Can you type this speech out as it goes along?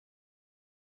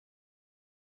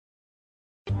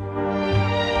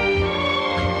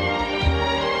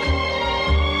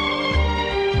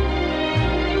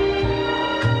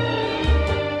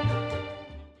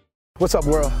What's up,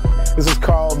 world? This is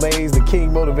Carl Mays, the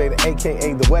King Motivator,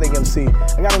 a.k.a. the Wedding MC.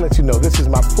 I gotta let you know, this is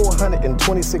my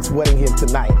 426th wedding here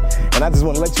tonight. And I just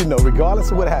wanna let you know, regardless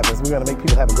of what happens, we're gonna make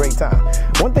people have a great time.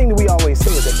 One thing that we always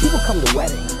say is that people come to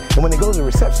weddings, and when they go to the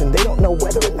reception, they don't know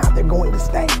whether or not they're going to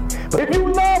stay. But if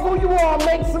you love who you are,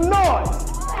 make some noise.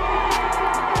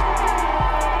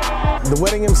 The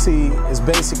Wedding MC is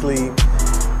basically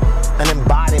an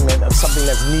embodiment of something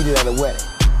that's needed at a wedding.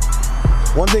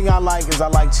 One thing I like is I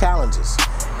like challenges.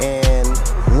 And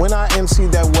when I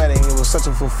emceed that wedding, it was such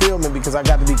a fulfillment because I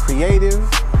got to be creative.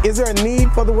 Is there a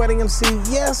need for the wedding MC?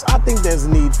 Yes, I think there's a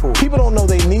need for it. People don't know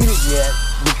they need it yet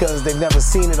because they've never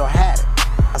seen it or had it.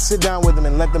 I sit down with them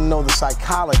and let them know the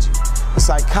psychology. The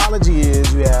psychology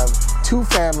is you have two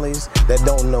families that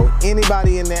don't know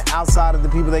anybody in there outside of the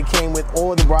people they came with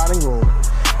or the bride and groom.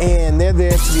 And they're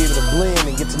there to be able to blend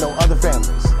and get to know other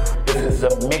families. This is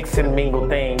a mix and mingle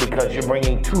thing because you're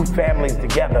bringing two families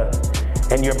together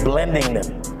and you're blending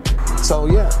them. So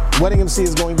yeah, Wedding MC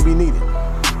is going to be needed.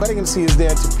 Wedding MC is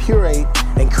there to curate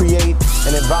and create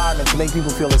an environment to make people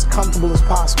feel as comfortable as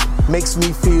possible. Makes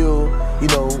me feel,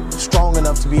 strong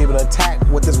enough to be able to attack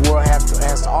what this world has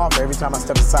to offer every time I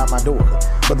step inside my door.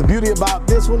 But the beauty about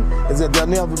this one is that there'll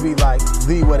never be like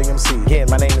the Wedding MC. Again,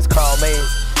 my name is Carl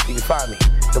Mays. You can find me,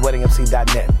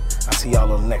 theweddingmc.net. I'll see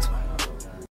y'all on the next one.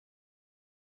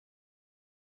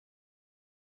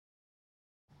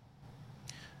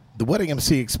 The Wedding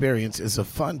MC Experience is a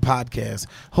fun podcast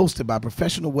hosted by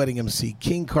professional wedding MC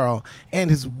King Carl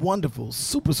and his wonderful,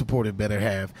 super supportive better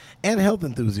half and health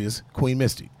enthusiast, Queen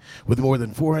Misty. With more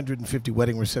than 450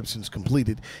 wedding receptions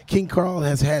completed, King Carl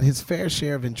has had his fair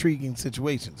share of intriguing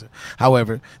situations.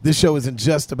 However, this show isn't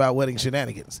just about wedding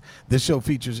shenanigans. This show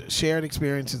features shared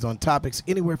experiences on topics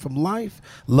anywhere from life,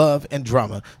 love, and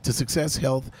drama to success,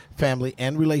 health, family,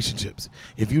 and relationships.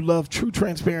 If you love true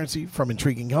transparency from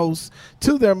intriguing hosts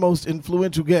to their most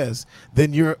influential guests,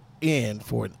 then you're in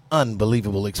for an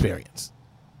unbelievable experience.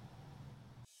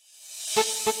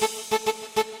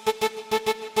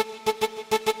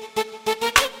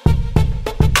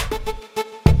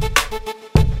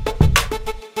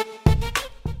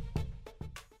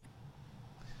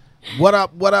 What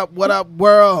up,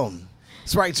 world?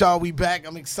 That's right, y'all. We back.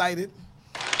 I'm excited.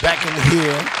 Back in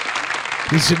here.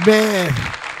 It's your man,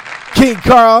 King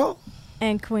Carl.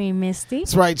 And Queen Misty.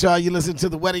 That's right, y'all. You listen to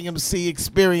the Wedding MC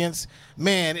Experience.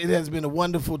 Man, it has been a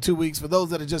wonderful 2 weeks. For those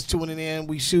that are just tuning in,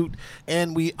 we shoot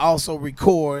and we also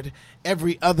record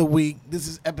every other week. This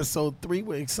is episode 3.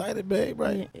 We're excited, babe,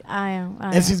 right? I am.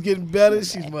 And she's getting better.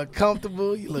 She's more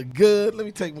comfortable. You look good. Let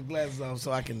me take my glasses off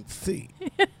so I can see.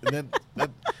 And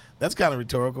that's kind of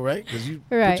rhetorical, right? Because you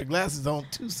put your glasses on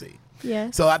to see. Yeah.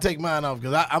 So I take mine off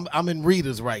because I'm in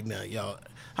readers right now, y'all.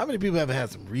 How many people ever had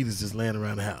some readers just laying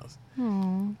around the house?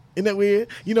 Aww. Isn't that weird?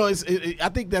 I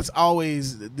think that's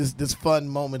always this fun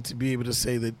moment to be able to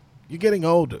say that you're getting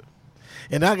older.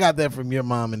 And I got that from your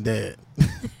mom and dad,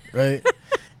 right?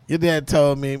 Your dad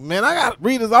told me, man, I got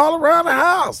readers all around the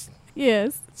house.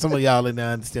 Yes. Some of y'all in there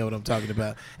understand what I'm talking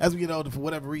about. As we get older, for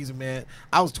whatever reason, man,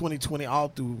 I was 20/20 all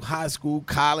through high school,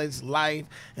 college, life,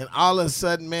 and all of a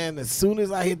sudden, man, as soon as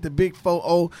I hit the big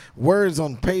 4-0, words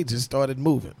on pages started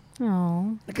moving.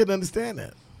 Oh. I couldn't understand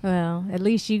that. Well, at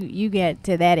least you get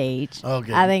to that age.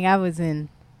 Okay. I think I was in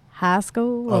high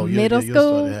school or middle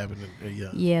school.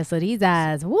 Yeah, so these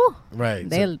eyes, woo. Right.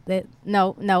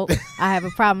 No, I have a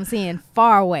problem seeing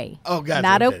far away. Oh, gotcha.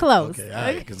 Not up close. Okay, all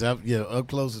right, because up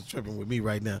close is tripping with me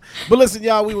right now. But listen,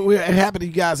 y'all, we're happy that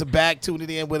you guys are back tuning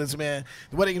in with us, man.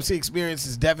 The Wedding MC Experience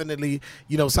is definitely,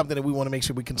 something that we want to make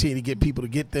sure we continue to get people to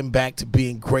get them back to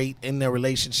being great in their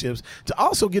relationships, to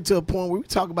also get to a point where we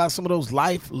talk about some of those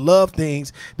life, love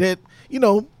things that,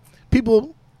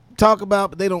 people talk about,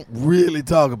 but they don't really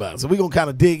talk about. So we're going to kind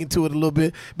of dig into it a little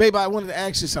bit. Babe, I wanted to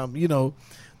ask you something.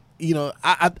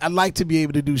 I like to be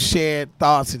able to do shared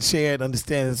thoughts and shared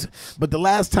understandings. But the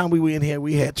last time we were in here,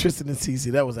 we had Tristan and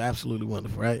Cece. That was absolutely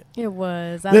wonderful, right? It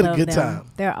was. I love them.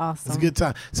 Time. They're awesome. It's a good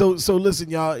time. So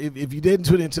listen, y'all, if you didn't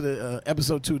tune into the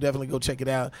episode 2, definitely go check it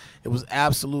out. It was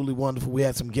absolutely wonderful. We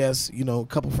had some guests, a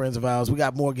couple friends of ours. We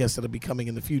got more guests that'll be coming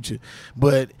in the future.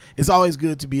 But it's always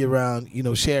good to be around,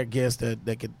 shared guests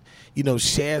that could,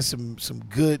 share some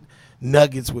good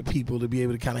nuggets with people to be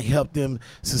able to kind of help them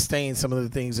sustain some of the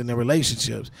things in their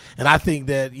relationships. And I think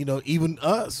that, even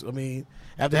us,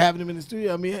 after having them in the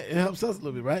studio, it helps us a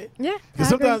little bit, right? Yeah. Because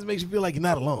sometimes it makes you feel like you're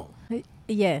not alone.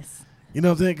 Yes. You know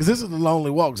what I'm saying? Because this is a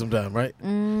lonely walk sometimes, right?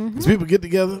 Because people get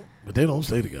together, but they don't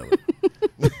stay together.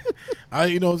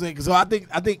 You know what I'm saying? So I think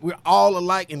we're all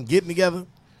alike in getting together,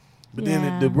 but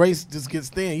then the race just gets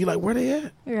thin. You're like, where they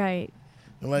at? Right.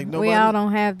 Like nobody. We all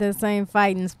don't have the same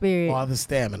fighting spirit. Or the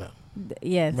stamina.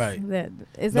 Yes. Right.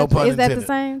 Is no that, pun is that intended. the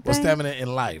same thing? Well, stamina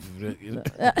in life.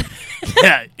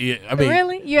 yeah. I mean,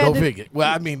 really? Go figure.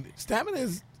 Well, I mean, stamina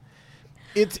is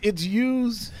it's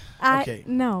used. Okay.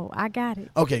 No, I got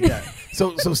it. Okay, got it.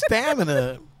 So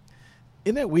stamina.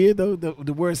 Isn't that weird though?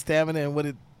 The word stamina and what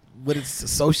it's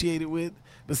associated with.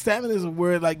 But stamina is a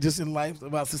word like just in life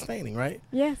about sustaining, right?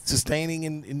 Yes. Sustaining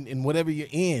in whatever you're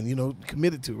in,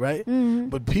 committed to, right? Mm-hmm.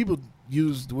 But people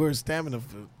use the word stamina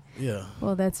for. Yeah.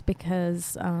 Well, that's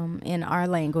because in our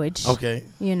language, okay,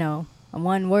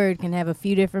 one word can have a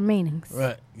few different meanings.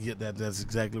 Right. Yeah, that's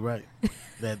exactly right.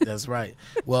 That's right.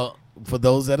 Well, for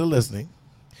those that are listening,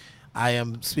 I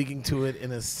am speaking to it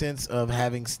in a sense of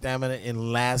having stamina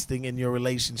and lasting in your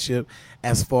relationship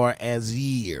as far as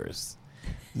years.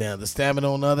 Now, the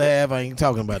stamina on the other half, I ain't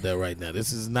talking about that right now.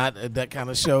 This is not that kind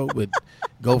of show, but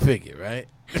go figure, right?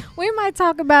 We might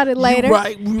talk about it later,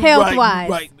 right, health-wise.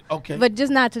 Right, okay. But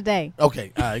just not today.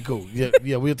 Okay, all right, cool.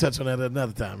 Yeah, we'll touch on that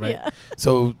another time, right? Yeah.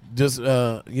 So just,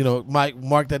 Mike,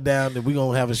 mark that down that we're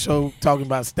going to have a show talking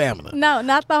about stamina. No,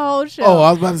 not the whole show. Oh,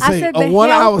 I was about to say, a 1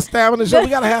 hour stamina show, we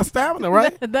got to have stamina,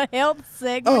 right? The health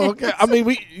segment. Oh, okay. I mean,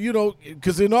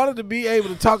 because in order to be able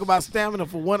to talk about stamina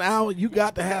for 1 hour, you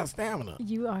got to have stamina.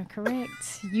 You are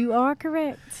correct. You are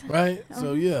correct. Right?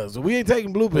 So, yeah. So, we ain't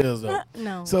taking blue pills, though.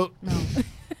 No. So, no.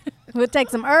 We'll take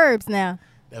some herbs now.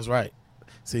 That's right.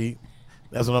 See,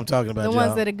 that's what I'm talking about, The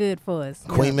ones that are good for us.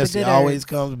 Queen Misty always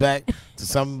comes back to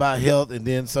something about health and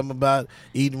then something about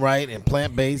eating right and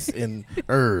plant-based and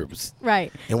herbs.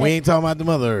 Right. And we ain't talking about them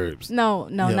other herbs. No,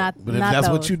 not But if not that's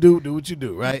those. what you do what you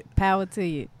do, right? Power to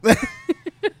you.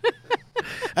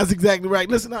 That's exactly right.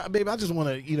 Listen, baby, I just want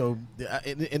to,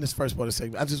 in this first part of the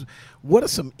segment, what are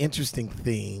some interesting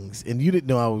things, and you didn't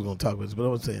know I was going to talk about this, but I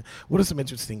was saying, what are some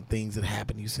interesting things that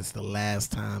happened to you since the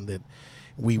last time that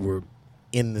we were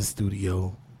in the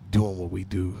studio doing what we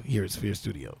do here at Sphere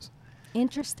Studios?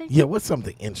 Interesting? Yeah, what's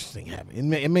something interesting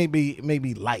happened? It may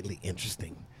be lightly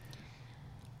interesting.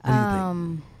 What do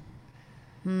you think?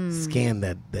 Scan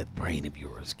that brain of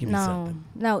yours. Give me something.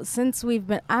 No, since we've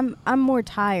been, I'm more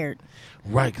tired.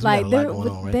 Right, because we got a lot going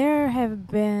on,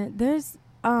 right? There's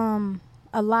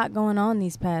a lot going on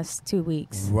these past 2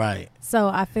 weeks. Right. So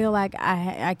I feel like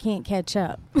I can't catch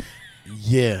up.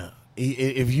 Yeah.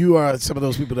 If you are some of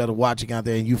those people that are watching out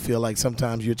there and you feel like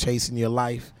sometimes you're chasing your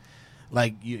life,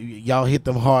 like y'all hit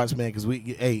them hearts, man, because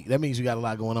that means you got a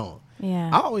lot going on. Yeah.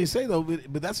 I always say, though,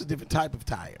 but that's a different type of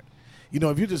tired.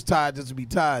 If you're just tired just to be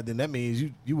tired, then that means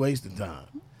you wasting time.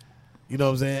 You know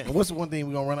what I'm saying? And what's the one thing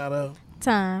we're going to run out of?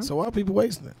 Time. So why are people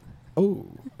wasting it? Oh,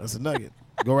 that's a nugget.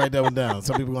 Go write that one down.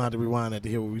 Some people going to have to rewind that to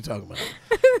hear what we're talking about.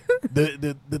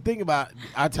 The thing about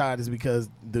our tired is because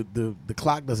the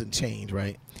clock doesn't change,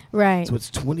 right? Right. So it's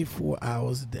 24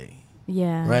 hours a day.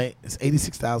 Yeah. Right? It's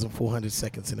 86,400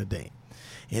 seconds in a day.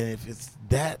 And if it's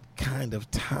that kind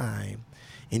of time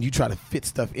and you try to fit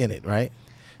stuff in it, right?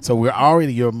 So we're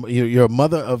already you're a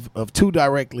mother of two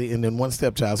directly and then one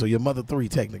stepchild, so you're mother three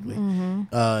technically.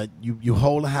 Mm-hmm. You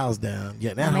hold the house down.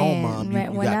 You're at home mom.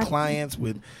 You got clients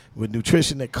with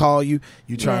nutrition that call you.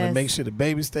 You trying to make sure the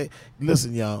baby stay.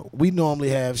 Listen, y'all. We normally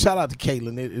have shout out to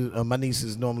Caitlin. My niece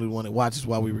is normally the one that watches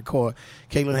while we record.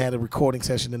 Caitlin had a recording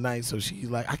session tonight, so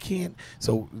she's like, I can't.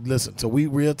 So listen. So we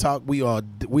real talk. We are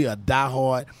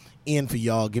diehard in for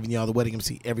y'all, giving y'all the wedding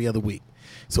MC every other week.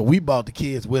 So we brought the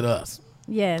kids with us.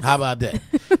 Yes. How about that?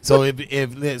 So if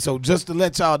just to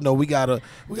let y'all know, we got a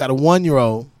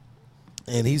 1-year-old,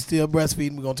 and he's still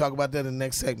breastfeeding. We're gonna talk about that in the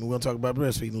next segment. We're gonna talk about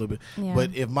breastfeeding a little bit. Yeah.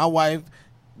 But if my wife,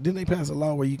 didn't they pass a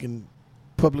law where you can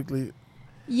publicly?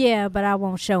 Yeah, but I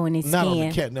won't show any skin. Not on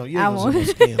the camera. No, you ain't gonna show no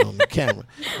skin on the camera.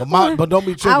 But don't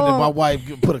be tripping if my wife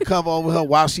put a cover over her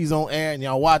while she's on air and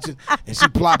y'all watching, and she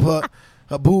plop her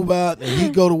boob out, and he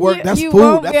go to work. That's you food.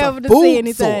 Won't That's be able a to food see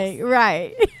anything. source.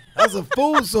 Right. That's a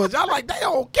food source. Y'all like, they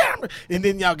on camera. And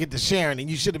then y'all get to sharing, and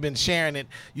you should have been sharing it.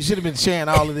 You should have been sharing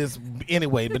all of this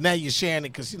anyway, but now you're sharing it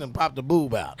because she done popped the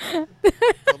boob out.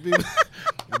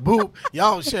 Boob.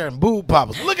 Y'all sharing boob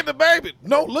poppers. Look at the baby.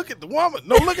 No, look at the woman.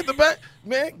 No, look at the baby.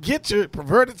 Man, get your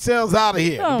perverted cells out of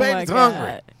here. Oh, the baby's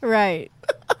hungry. Right.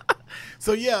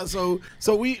 So yeah, so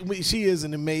we she is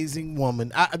an amazing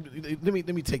woman. Let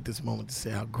me take this moment to say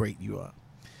how great you are.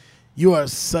 You are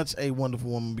such a wonderful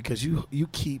woman because you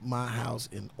keep my house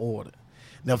in order.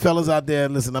 Now, fellas out there,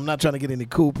 listen, I'm not trying to get any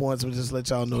cool points, but just let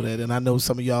y'all know that. And I know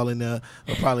some of y'all in there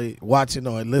are probably watching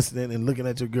or listening and looking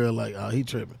at your girl like, oh, he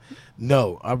tripping.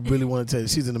 No, I really want to tell you,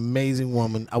 she's an amazing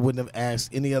woman. I wouldn't have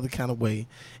asked any other kind of way.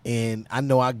 And I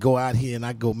know I go out here and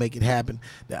I go make it happen.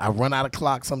 I run out of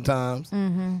clock sometimes,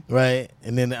 right?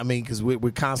 And then, I mean, because we're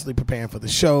constantly preparing for the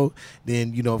show.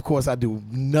 Then, you know, of course, I do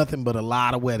nothing but a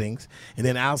lot of weddings. And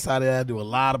then outside of that, I do a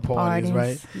lot of parties,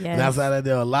 right? Yes. And outside of that,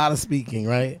 there are a lot of speaking,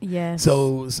 right? Yes.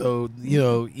 So you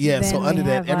know, yeah. Then So under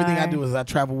that, everything I our- do is I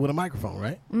travel with a microphone,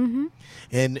 right? Mm-hmm.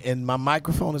 And my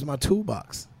microphone is my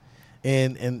toolbox,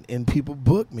 and people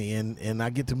book me, and I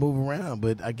get to move around,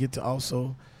 but I get to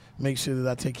also make sure that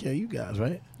I take care of you guys,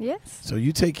 right? Yes. So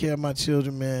you take care of my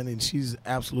children, man, and she's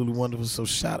absolutely wonderful. So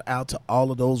shout out to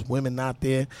all of those women out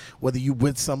there, whether you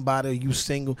with somebody or you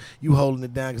single, you holding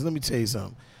it down. Because let me tell you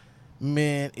something,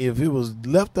 man. If it was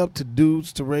left up to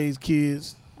dudes to raise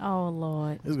kids. Oh,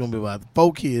 Lord. There's going to be about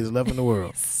 4 kids left in the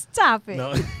world. Stop it.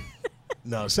 No,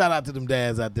 no. Shout out to them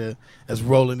dads out there that's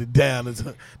rolling it down,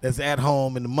 that's at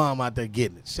home, and the mom out there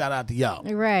getting it. Shout out to y'all.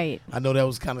 Right. I know that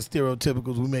was kind of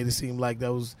stereotypical. We made it seem like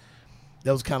that was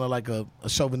kind of like a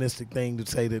chauvinistic thing to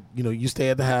say that, you know, you stay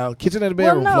at the house, kitchen at the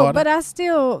bedroom, Well, no, Florida. but I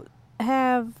still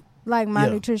have, like, my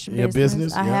nutrition Your business.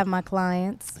 business, I yeah. have my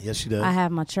clients. Yes, she does. I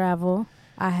have my travel.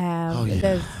 I have, Oh,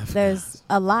 yeah. there's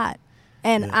a lot.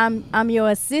 And Yeah. I'm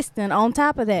your assistant on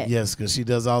top of that. Yes, because she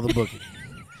does all the booking.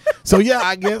 So, yeah,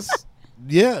 I guess,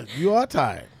 yeah, you are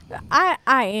tired. I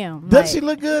am. Does like, she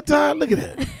look good, tired? Look at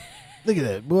that. Look at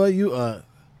that. Boy, you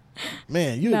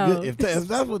man, you No. good. If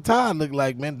that's what Todd look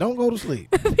like, man, don't go to sleep.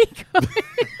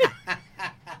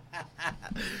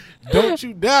 Don't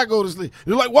you dare go to sleep.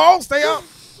 You're like, whoa, stay up.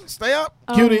 Stay up,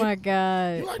 Oh, cutie. my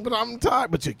God. You're like, but I'm tired,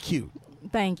 but you're cute.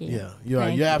 Thank you. Yeah, you are.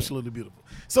 Thank You're you. absolutely beautiful.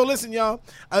 So listen, y'all.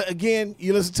 Again,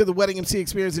 you listen to the Wedding MC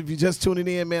Experience. If you're just tuning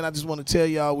in, man, I just want to tell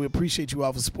y'all we appreciate you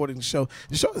all for supporting the show.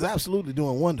 The show is absolutely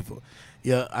doing wonderful.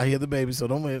 Yeah, I hear the baby, so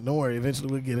don't worry.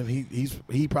 Eventually we'll get him.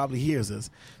 He probably hears us,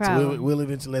 Probably. so we'll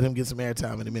eventually let him get some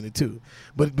airtime in a minute too.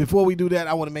 But before we do that,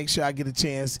 I want to make sure I get a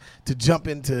chance to jump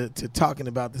into talking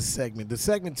about this segment. The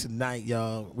segment tonight,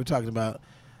 y'all, we're talking about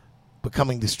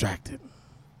becoming distracted.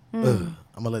 I'm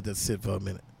gonna let that sit for a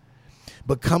minute.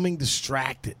 Becoming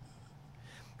distracted.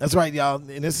 That's right, y'all.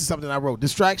 And this is something I wrote.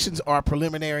 Distractions are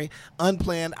preliminary,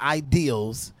 unplanned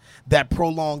ideals that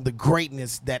prolong the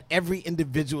greatness that every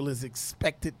individual is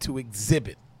expected to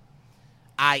exhibit,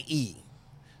 i.e.,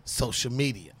 social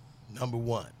media, number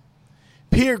 1,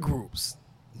 peer groups,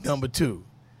 number 2,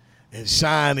 and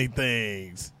shiny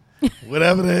things,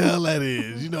 whatever the hell that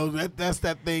is. You know, that's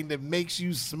that thing that makes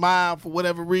you smile for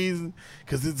whatever reason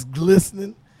because it's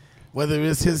glistening, whether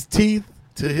it's his teeth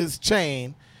to his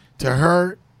chain to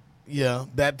her. Yeah,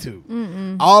 that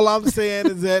too. All I'm saying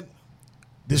is that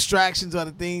distractions are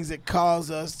the things that cause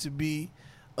us to be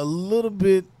a little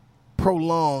bit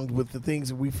prolonged with the things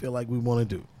that we feel like we want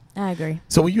to do. I agree.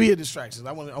 So when you hear distractions,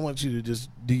 I want you to just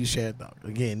do your shared thought.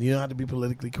 Again, you don't have to be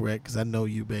politically correct because I know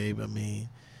you, babe. I mean,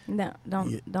 No, don't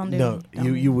do no, it. Don't you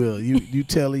do you it. will. You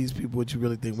tell these people what you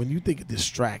really think. When you think of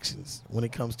distractions, when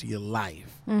it comes to your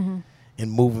life and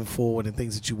moving forward and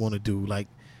things that you want to do, like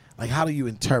how do you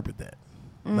interpret that?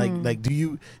 Like do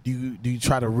you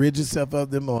try to rid yourself of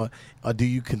them or do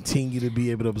you continue to be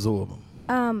able to absorb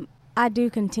them? I do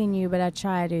continue, but I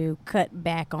try to cut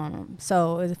back on them.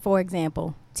 So, for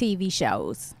example, TV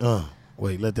shows.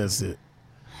 Wait, let that sit.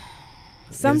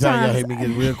 Sometimes Anytime y'all hear me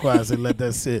get real quiet, say let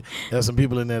that sit. There's some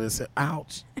people in there that say,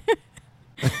 ouch.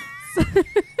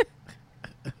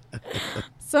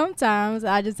 Sometimes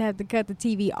I just have to cut the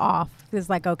TV off. It's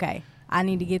like, okay, I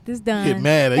need to get this done. Get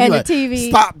mad at you and like, the TV.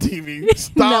 stop TV.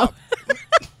 Stop.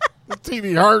 The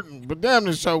TV hurting, but damn,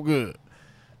 this show good.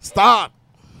 Stop.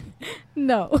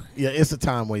 No, Yeah, it's a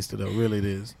time waster though. Really, it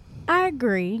is. I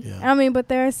agree. Yeah. I mean, but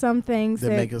there are some things That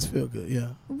that make us feel good. Yeah.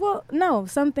 well, no,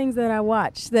 some things that I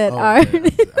watch that Oh, are.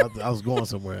 man. I was going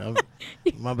somewhere.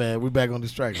 My bad. We're back on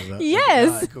distractions. Huh? Yes.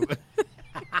 All right, cool.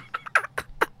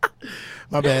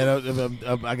 My bad.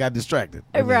 I got distracted.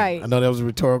 Right. I know that was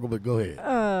rhetorical, but go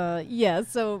ahead. Yeah.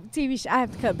 So TV, I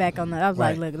have to cut back on that. I was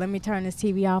Right. like, look, let me turn this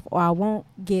TV off, or I won't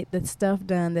get the stuff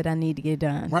done that I need to get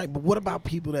done. Right, but what about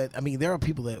people that, I mean, there are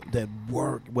people that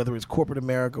work, whether it's corporate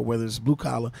America, whether it's blue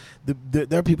collar,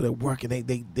 there are people that work and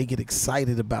they get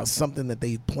excited about something that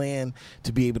they plan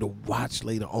to be able to watch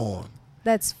later on.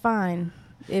 That's fine.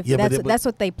 If Yeah, but that's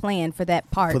what they plan for that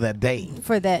part. For that day.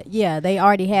 For that, yeah, they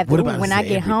already have. What Ooh, about when is I it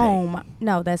get every day? home?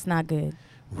 No, that's not good.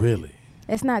 Really?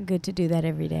 It's not good to do that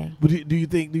every day. But do you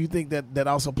think that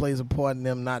also plays a part in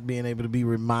them not being able to be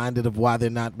reminded of why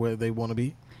they're not where they want to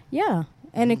be? Yeah,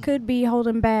 and it could be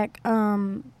holding back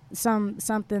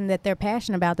something that they're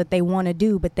passionate about that they want to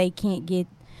do, but they can't get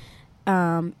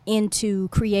into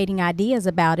creating ideas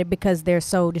about it because they're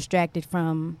so distracted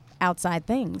from outside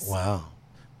things. Wow.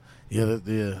 Yeah,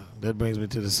 that brings me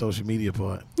to the social media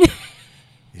part.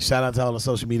 Shout out to all the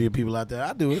social media people out there.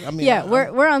 I do it. I mean,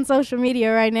 we're on social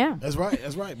media right now. That's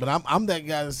right. But I'm that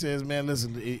guy that says, man,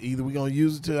 listen, either we're gonna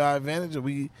use it to our advantage or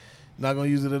we not gonna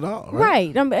use it at all.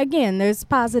 Right. Again, there's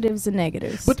positives and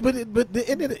negatives. But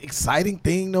isn't it an exciting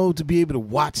thing though to be able to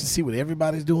watch and see what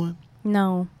everybody's doing?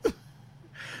 No.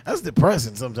 That's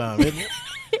depressing sometimes, isn't it?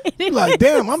 You're like,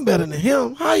 damn, I'm better than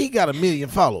him. How he got 1 million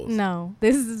followers? No,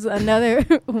 this is another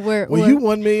where. Well, you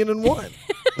 1,000,001.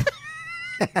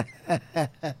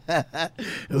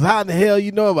 Because how in the hell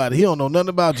you know about it? He don't know nothing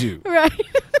about you. Right.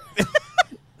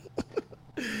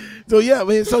 So, yeah,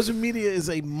 man, social media is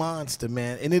a monster,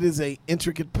 man. And it is a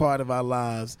intricate part of our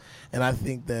lives. And I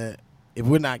think that if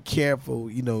we're not careful,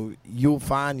 you'll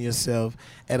find yourself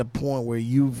at a point where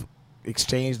you've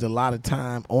exchanged a lot of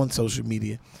time on social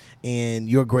media and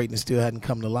your greatness still hadn't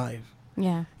come to life.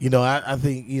 Yeah. I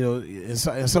think,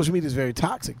 and social media is very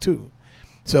toxic, too.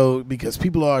 So, because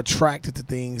people are attracted to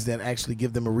things that actually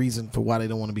give them a reason for why they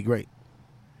don't want to be great.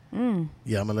 Mm.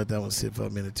 Yeah, I'm going to let that one sit for a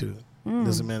minute, too.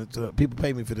 Listen, man, people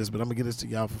pay me for this, but I'm going to get this to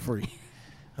y'all for free.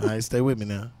 All right, stay with me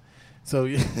now. So,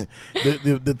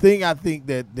 the thing I think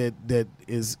that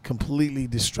is completely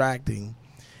distracting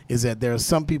is that there are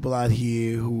some people out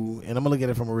here who, and I'm going to look at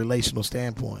it from a relational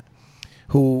standpoint,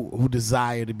 who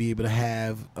desire to be able to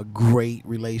have a great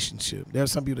relationship. There are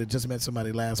some people that just met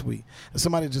somebody last week. There's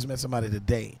somebody that just met somebody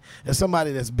today. There's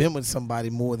somebody that's been with somebody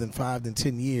more than 5 to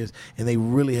 10 years, and they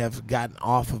really have gotten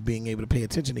off of being able to pay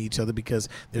attention to each other because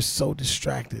they're so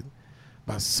distracted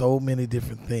by so many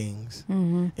different things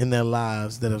in their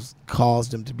lives that have caused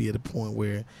them to be at a point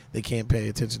where they can't pay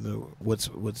attention to what's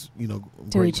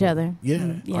to each other.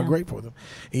 Yeah, are great for them.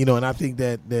 And I think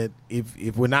that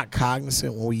if we're not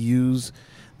cognizant when we use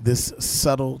this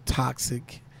subtle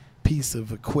toxic piece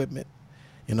of equipment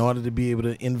in order to be able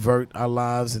to invert our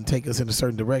lives and take us in a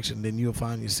certain direction, then you'll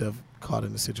find yourself caught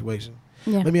in a situation.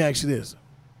 Yeah. Let me ask you this: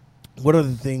 what are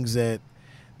the things that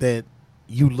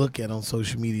you look at on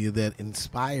social media that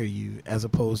inspire you as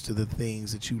opposed to the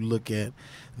things that you look at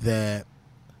that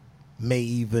may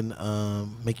even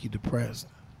make you depressed?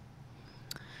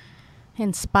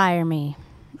 Inspire me.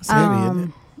 That's heavy,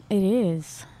 isn't it? It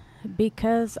is.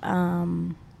 Because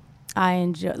I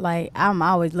enjoy, I'm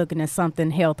always looking at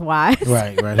something health-wise.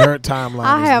 Right. Her timeline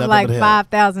I is have like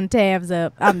 5,000 tabs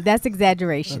up. That's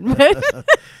exaggeration. But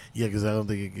yeah, because I don't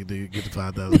think it could get to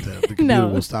 5,000 tabs. The computer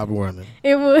will stop running.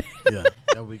 It would. Yeah,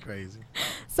 that would be crazy.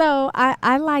 So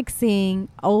I like seeing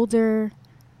older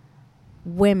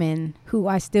women who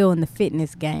are still in the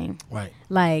fitness game. Right.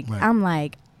 I'm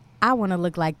like, I want to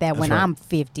look like that when I'm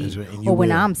 50 or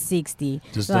when I'm 60.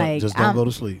 Just don't go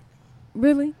to sleep.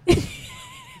 Really?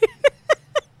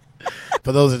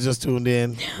 For those that just tuned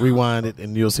in, rewind it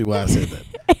and you'll see why I said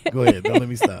that. Go ahead. Don't let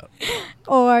me stop.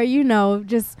 Or,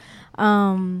 just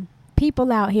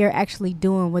people out here actually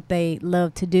doing what they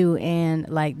love to do, and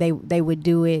like they would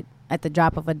do it at the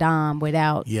drop of a dime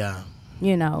without Yeah.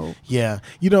 Yeah.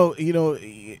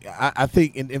 I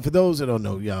think, and for those that don't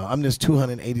know, y'all, I'm this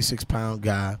 286-pound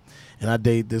guy, and I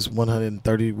date this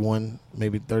 131,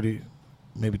 maybe 30,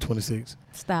 maybe 26.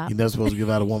 Stop. You're not supposed to give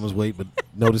out a woman's weight, but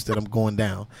notice that I'm going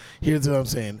down. Here's what I'm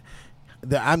saying.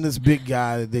 I'm this big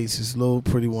guy that dates this little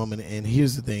pretty woman, and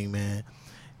here's the thing, man.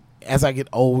 As I get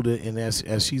older and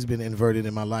as she's been inverted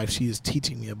in my life, she is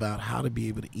teaching me about how to be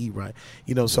able to eat right.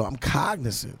 So I'm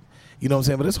cognizant. You know what I'm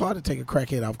saying? But it's hard to take a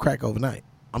crackhead off crack overnight.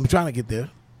 I'm trying to get there.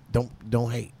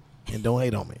 Don't hate. And don't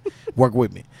hate on me. Work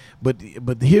with me. But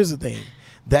here's the thing.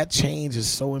 That change is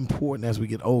so important as we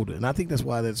get older. And I think that's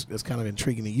why that's kind of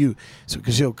intriguing to you. So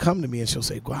because she'll come to me and she'll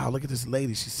say, wow, look at this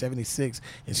lady. She's 76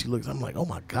 and she looks, I'm like, oh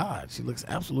my God, she looks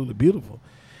absolutely beautiful.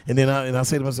 And then I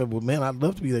say to myself, well, man, I'd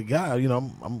love to be that guy.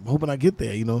 I'm hoping I get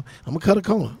there. I'm going to cut a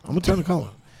corner. I'm going to turn a corner.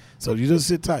 So you just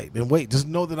sit tight and wait. Just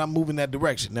know that I'm moving that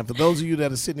direction. Now, for those of you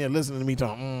that are sitting there listening to me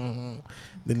talk,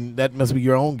 then that must be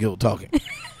your own guilt talking.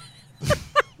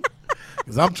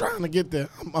 Because I'm trying to get there.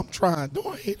 I'm trying.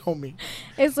 Don't hate on me.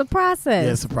 It's a process.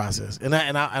 Yeah, it's a process. And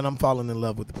I'm falling in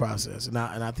love with the process. And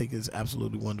I think it's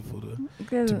absolutely wonderful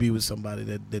to be with somebody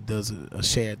that does a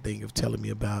shared thing of telling me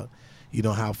about,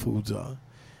 how foods are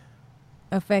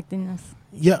affecting us.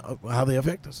 Yeah, how they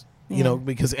affect us. Yeah.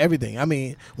 Because everything. I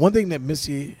mean, one thing that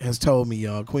Missy has told me,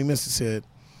 y'all, Queen Missy said,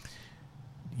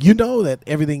 that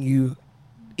everything you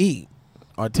eat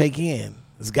or take in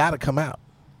has got to come out.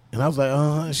 And I was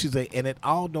like, She's like, and it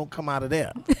all don't come out of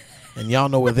there. And y'all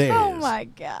know where there is. Oh, my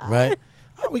God. Right?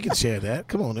 We can share that.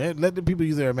 Come on, man. Let the people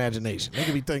use their imagination. They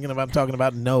could be thinking about talking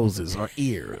about noses or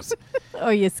ears.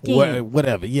 Or your skin.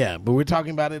 Whatever, yeah. But we're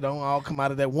talking about it don't all come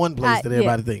out of that one place that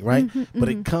everybody think, right? But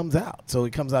it comes out. So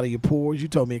it comes out of your pores. You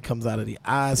told me it comes out of the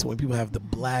eyes. So when people have the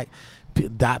black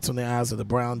dots on their eyes or the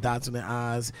brown dots on their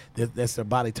eyes, that's their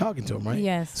body talking to them, right?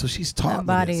 Yes. So she's talking. Our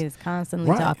body is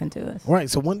constantly talking to us. Right.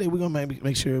 So one day we're going to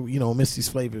make sure, Misty's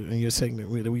flavor in your segment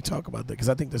that we talk about that, because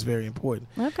I think that's very important.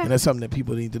 Okay. And that's something that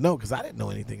people need to know, because I didn't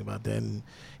know anything about that. And,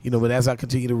 but as I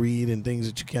continue to read and things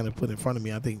that you kind of put in front of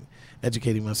me, I think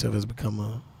educating myself has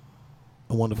become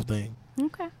a wonderful thing.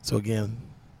 Okay. So again,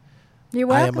 you're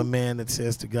welcome. I am a man that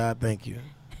says to God, thank you,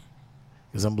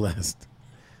 because I'm blessed.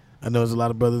 I know there's a lot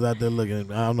of brothers out there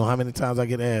looking. I don't know how many times I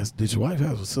get asked, did your wife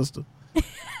have a sister? I'm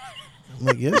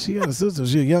like, yes, she had a sister.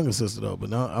 She's a younger sister, though,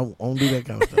 but no, I won't do that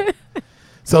kind of stuff.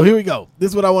 So here we go. This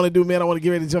is what I want to do, man. I want to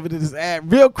get ready to jump into this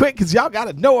ad real quick, because y'all got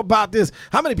to know about this.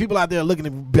 How many people out there are looking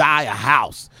to buy a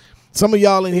house? Some of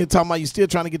y'all in here talking about you're still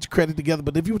trying to get your credit together,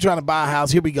 but if you were trying to buy a house,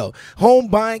 here we go. Home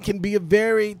buying can be a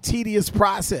very tedious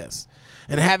process.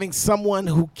 And having someone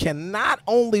who can not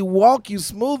only walk you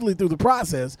smoothly through the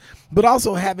process, but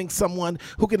also having someone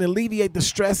who can alleviate the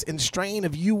stress and strain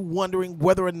of you wondering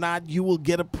whether or not you will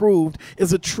get approved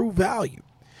is a true value.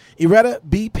 Iretta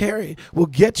B. Perry will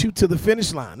get you to the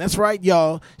finish line. That's right,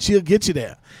 y'all. She'll get you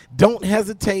there. Don't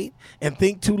hesitate and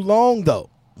think too long, though,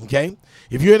 okay?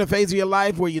 If you're in a phase of your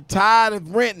life where you're tired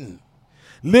of renting,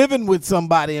 living with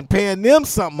somebody and paying them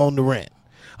something on the rent,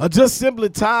 or just simply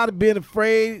tired of being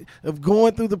afraid of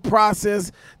going through the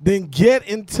process, then get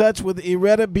in touch with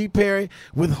Iretta B. Perry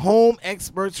with Home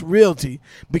Experts Realty,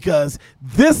 because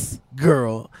this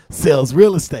girl sells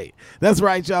real estate. That's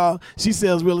right, y'all. She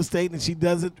sells real estate, and she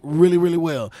does it really, really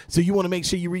well. So you want to make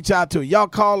sure you reach out to her. Y'all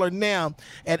call her now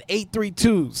at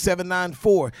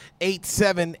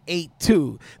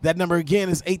 832-794-8782. That number again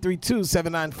is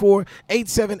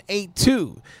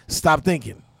 832-794-8782. Stop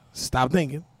thinking. Stop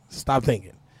thinking. Stop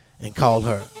thinking. And call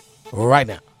her right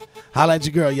now. Holla at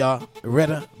your girl, y'all.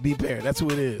 Iretta B. Perry. That's who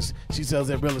it is. She sells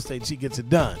that real estate. She gets it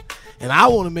done. And I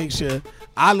want to make sure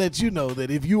I let you know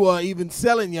that if you are even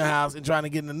selling your house and trying to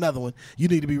get in another one, you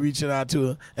need to be reaching out to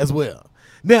her as well.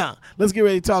 Now, let's get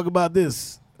ready to talk about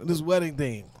this wedding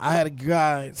thing. I had a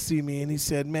guy see me, and he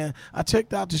said, man, I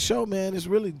checked out the show, man. It's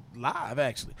really live,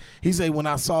 actually. He said, when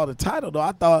I saw the title, though,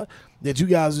 I thought that you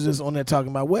guys were just on there talking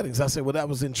about weddings. I said, well, that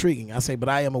was intriguing. I say, but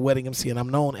I am a wedding MC, and I'm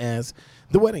known as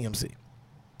the wedding MC.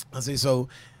 I say, so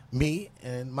me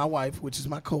and my wife, which is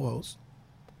my co-host,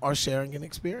 are sharing an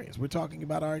experience. We're talking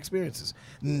about our experiences,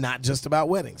 not just about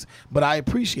weddings. But I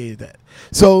appreciated that.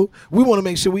 So we want to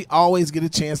make sure we always get a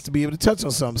chance to be able to touch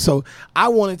on something. So I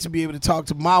wanted to be able to talk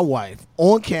to my wife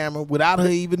on camera without her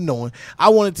even knowing. I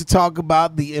wanted to talk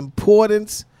about the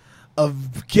importance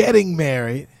of getting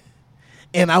married.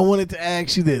 And I wanted to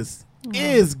ask you this.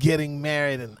 Is getting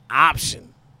married an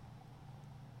option?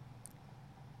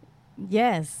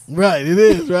 Yes. Right, it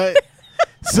is, right?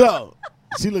 So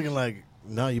she looking like,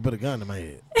 no, you put a gun to my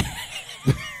head.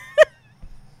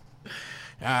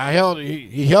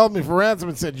 He held me for ransom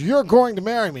and said, you're going to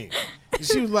marry me. And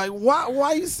she was like, why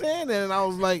are you saying that? And I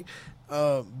was like,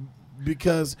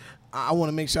 because I want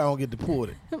to make sure I don't get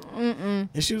deported. And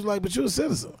she was like, but you're a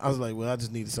citizen. I was like, well, I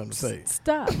just needed something to say.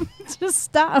 Stop. Just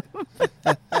stop.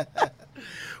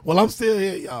 Well, I'm still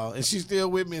here, y'all, and she's still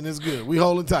with me, and it's good. We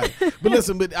holding tight. But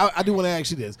listen, I do want to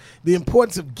ask you this. The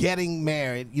importance of getting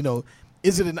married,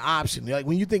 is it an option? Like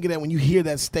when you think of that, when you hear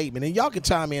that statement, and y'all can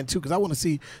chime in too, because I want to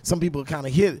see some people kind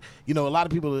of hit. A lot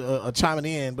of people are chiming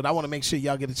in, but I want to make sure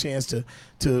y'all get a chance to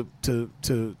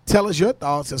tell us your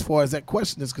thoughts as far as that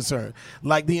question is concerned.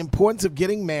 Like the importance of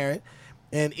getting married,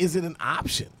 and is it an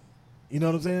option? You know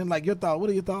what I'm saying? Like what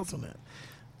are your thoughts on that?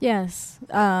 Yes,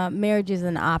 marriage is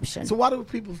an option. So why do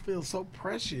people feel so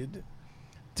pressured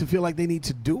to feel like they need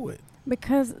to do it?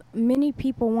 Because many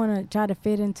people want to try to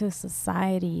fit into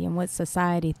society and what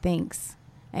society thinks.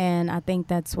 And I think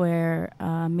that's where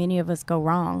many of us go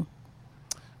wrong.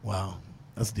 Wow,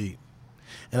 that's deep.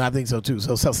 And I think so, too.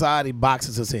 So society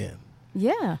boxes us in.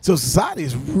 Yeah. So society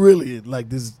is really like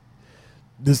this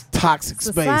toxic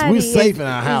space. We're safe in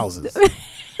our houses.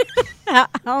 I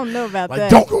don't know about that.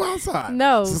 that. Don't go outside.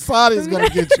 No. Society is going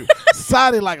to get you.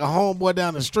 Society like a homeboy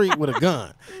down the street with a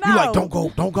gun. No. You're like, don't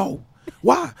go.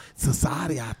 Why?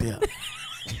 Society out there.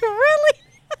 Really?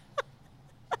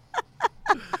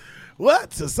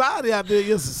 What? Society out there?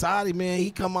 Your society, man, he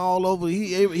come all over.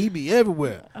 He be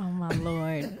everywhere. Oh, my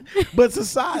Lord. But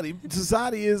society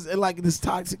is like this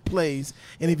toxic place.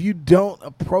 And if you don't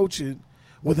approach it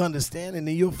with understanding,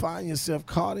 then you'll find yourself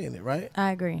caught in it, right?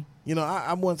 I agree. You know,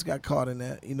 I once got caught in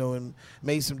that, you know, and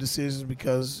made some decisions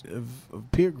because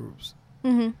of peer groups.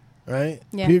 Mm-hmm. Right?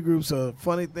 Yeah. Peer groups are a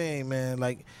funny thing, man.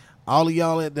 Like, all of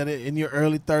y'all that are in your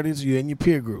early 30s, you're in your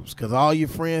peer groups. Because all your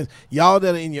friends, y'all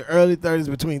that are in your early 30s,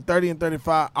 between 30 and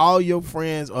 35, all your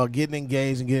friends are getting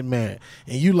engaged and getting married.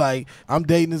 And you like, I'm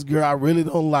dating this girl I really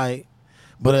don't like,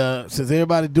 but since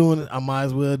everybody doing it, I might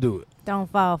as well do it. Don't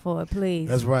fall for it, please.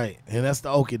 That's right. And that's the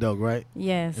okie doke, right?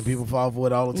 Yes. And people fall for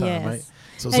it all the time, Yes. right?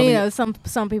 So And, you know, some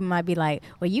people might be like,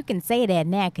 well, you can say that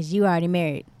now because you already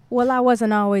married. Well, I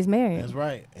wasn't always married. That's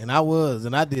right. And I was,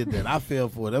 and I did that. I fell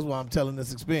for it. That's why I'm telling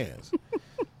this experience.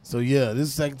 So, yeah, this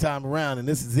is the second time around, and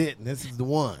this is it, and this is the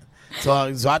one. So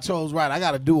I chose right. I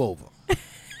got a do-over.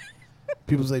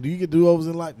 People say, do you get do-overs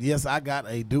in life? Yes, I got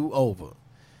a do-over.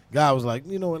 Guy was like,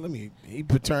 you know what, he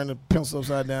turned the pencil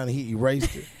upside down, and he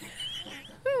erased it.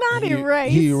 Not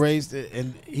erased. He erased it,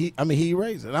 and he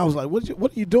erased it. And I was like, what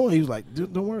are you doing? He was like,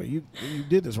 don't worry, you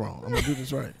did this wrong. I'm going to do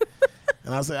this right.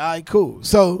 And I said, all right, cool.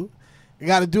 So I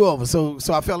got to do over. So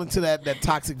I fell into that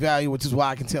toxic value, which is why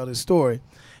I can tell this story.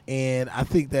 And I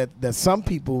think that some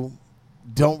people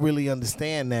don't really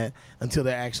understand that until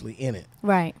they're actually in it.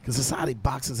 Right. Because society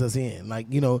boxes us in. Like,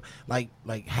 you know, like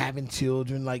having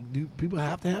children. Like, do people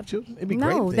have to have children? It'd be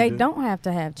great. No, they don't have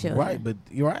to have children. Right, but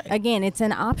you're right. Again, it's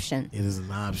an option. It is an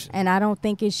option. And I don't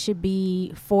think it should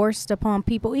be forced upon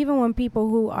people, even when people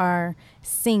who are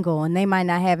single and they might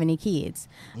not have any kids.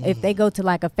 If they go to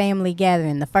like a family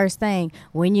gathering, the first thing,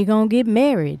 when you going to get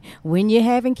married, when you're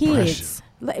having kids.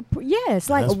 Yes,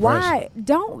 like That's why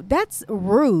that's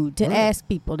rude to ask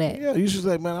people that. Yeah, you should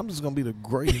say, man, I'm just going to be the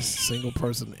greatest single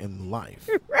person in life.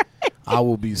 Right. I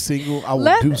will be single. I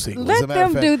will do single. Let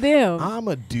them do them. I'm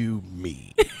going to do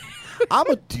me. I'm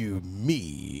going to do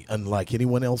me unlike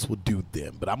anyone else will do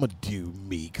them. But I'm going to do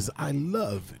me because I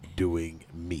love doing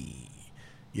me.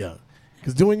 Yeah,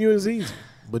 because doing you is easy.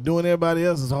 But doing everybody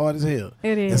else is hard as hell.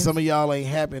 It is. And some of y'all ain't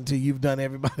happy until you've done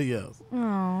everybody else.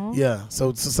 Aww. Yeah,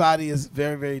 so society is a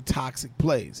very, very toxic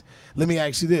place. Let me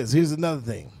ask you this. Here's another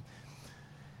thing.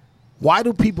 Why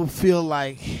do people feel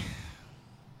like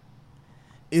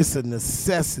it's a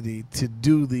necessity to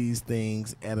do these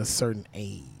things at a certain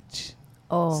age?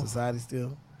 Oh. Society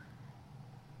still?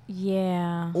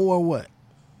 Yeah. Or what?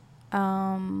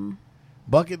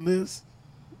 Bucket list?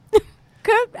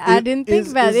 I didn't think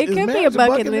about it. It could be a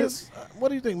bucket list. What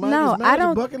do you think, Mike? No, is marriage I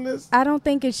don't. A bucket list? I don't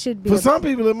think it should be. For some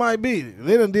people, it might be.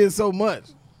 They done did so much.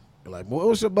 They're like, boy,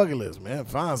 what's your bucket list, man?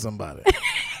 Find somebody.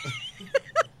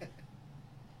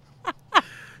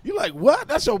 You like, what?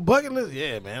 That's your bucket list?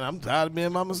 Yeah, man, I'm tired of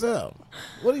being by myself.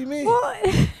 What do you mean?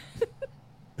 What?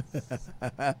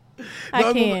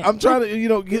 I can't. I'm trying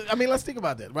to, let's think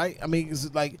about that, right? I mean,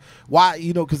 it's like, why,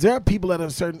 because there are people at a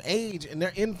certain age and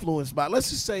they're influenced by, let's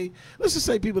just say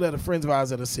people that are friends of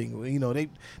ours that are single,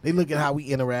 they look at how we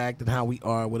interact and how we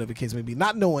are, whatever the case may be,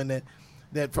 not knowing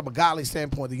that from a godly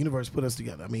standpoint, the universe put us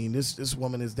together. I mean, this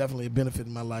woman is definitely a benefit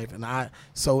in my life, and I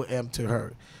so am to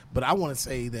her. But I want to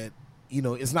say that,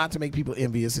 it's not to make people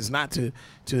envious. It's not to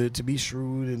be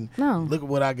shrewd and look at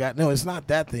what I got. No, it's not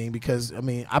that thing, because,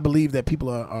 I believe that people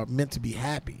are meant to be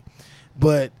happy.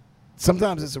 But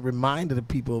sometimes it's a reminder to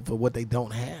people for what they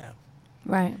don't have.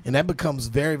 Right. And that becomes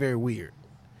very, very weird.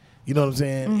 You know what I'm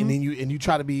saying? Mm-hmm. And then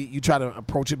you try to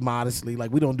approach it modestly.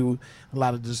 Like, we don't do a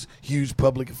lot of just huge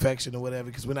public affection or whatever,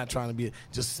 because we're not trying to be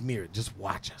just smear it. Just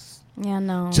watch us. Yeah,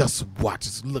 no. Just watch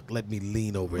us. Look, let me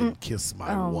lean over and kiss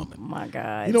my woman. Oh my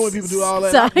God. You know when people do all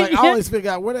that? I always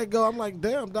figure out where they go. I'm like,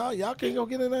 damn, dog, y'all can't go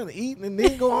get in there and eat and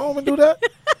then go home and do that?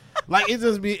 Like, it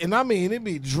just be, and it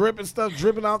be dripping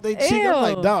out their cheek. I'm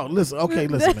like, dog, listen, man.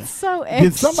 That's so extra.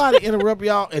 Did somebody interrupt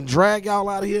y'all and drag y'all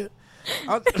out of here?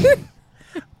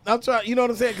 I'm trying, you know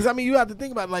what I'm saying? Because you have to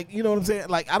think about it, like, you know what I'm saying?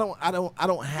 Like, I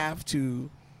don't have to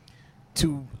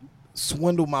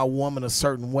swindle my woman a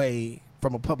certain way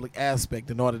from a public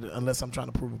aspect unless I'm trying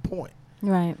to prove a point.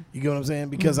 Right. You get what I'm saying?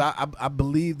 Because I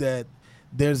believe that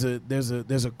there's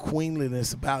a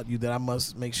queenliness about you that I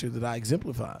must make sure that I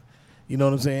exemplify. You know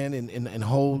what I'm saying? And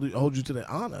hold you to that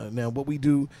honor. Now, what we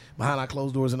do behind our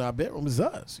closed doors in our bedroom is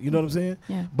us. You know what I'm saying?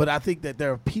 Yeah. But I think that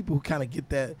there are people who kind of get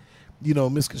that,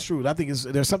 misconstrued. I think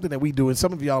there's something that we do, and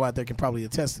some of y'all out there can probably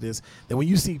attest to this, that when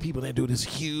you see people that do this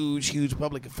huge, huge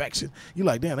public affection, you're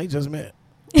like, damn, they just met.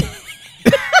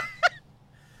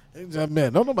 They just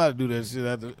met. Don't nobody do that shit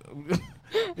after,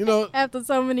 after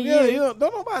so many years. Yeah,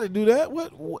 don't nobody do that.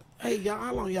 What? Hey, y'all,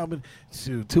 how long y'all been?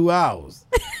 2 hours.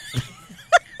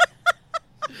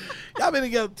 Y'all been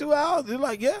together 2 hours? They're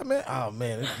like, yeah, man. Oh,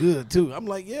 man, it's good, too. I'm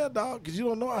like, yeah, dog, because you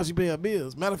don't know how she pay her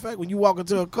bills. Matter of fact, when you walk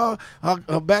into her car,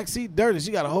 her back seat dirty.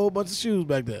 She got a whole bunch of shoes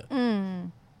back there.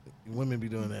 Women be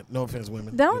doing that. No offense,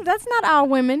 women. Don't. That's not all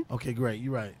women. Okay, great.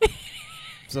 You're right.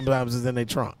 Sometimes it's in their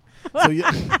trunk. So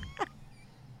yeah.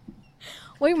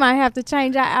 We might have to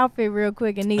change our outfit real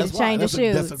quick and need to change the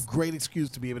shoes. That's a great excuse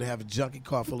to be able to have a junky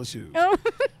car full of shoes.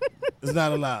 It's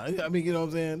not allowed. I mean, you know what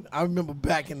I'm saying? I remember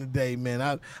back in the day,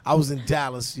 man, I was in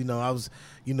Dallas, I was,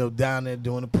 down there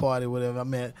doing a party, whatever. I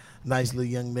met a nice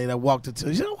little young lady. I walked her to,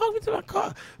 she said, walk me to my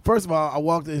car. First of all, I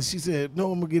walked in and she said,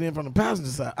 no, I'm going to get in from the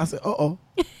passenger side. I said, uh-oh.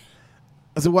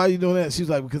 I said, why are you doing that? She was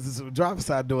like, because it's a driver's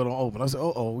side door don't open. I said,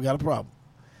 uh-oh, we got a problem.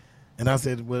 And I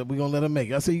said, well, we're going to let her make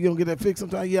it. I said, you going to get that fixed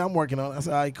sometime? Yeah, I'm working on it. I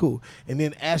said, all right, cool. And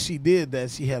then as she did that,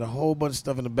 she had a whole bunch of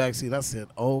stuff in the back seat. I said,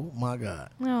 oh, my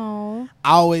God. No.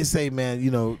 I always say, man,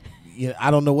 I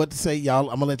don't know what to say.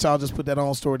 Y'all, I'm going to let y'all just put that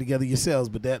own story together yourselves,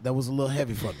 but that was a little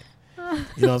heavy for me. You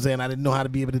know what I'm saying? I didn't know how to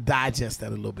be able to digest that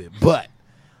a little bit. But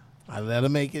I let her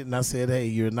make it, and I said, hey,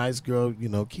 you're a nice girl.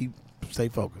 Stay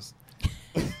focused.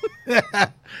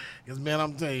 Because, man,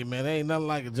 I'm telling you, man, there ain't nothing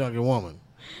like a junkie woman.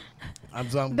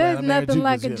 There's nothing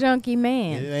like a junkie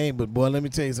man. It ain't, but boy, let me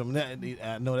tell you something.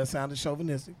 I know that sounded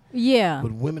chauvinistic. Yeah.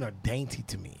 But women are dainty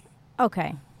to me.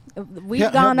 Okay.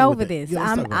 We've gone over this.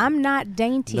 Yeah, I'm not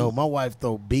dainty. No, my wife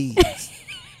throw beads.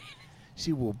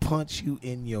 She will punch you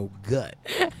in your gut.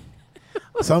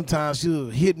 Sometimes she'll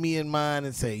hit me in mine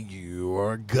and say,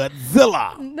 "You're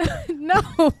Godzilla."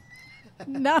 No.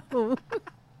 No.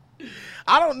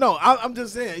 I don't know. I'm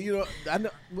just saying, I know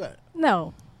what.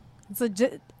 No. So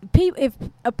if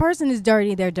a person is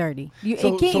dirty, they're dirty. We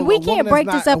can't break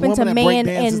this up into man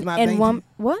and woman.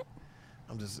 What?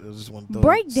 I just want to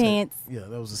break dance. Yeah,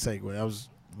 that was a segue. I was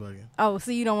bugging. Oh,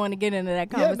 so you don't want to get into that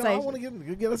conversation? Yeah, no, I want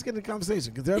to let's get into the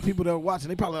conversation because there are people that are watching.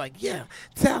 They probably like, yeah,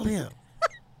 tell him.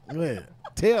 Go ahead,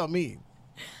 tell me.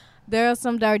 There are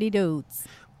some dirty dudes.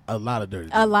 A lot of dirty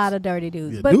dudes. A lot of dirty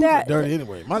dudes. Yeah, but dudes are dirty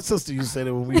anyway. My sister used to say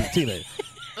that when we were teenagers.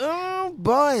 Oh,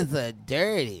 boys are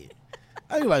dirty.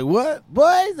 I was like, what?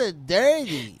 Boys are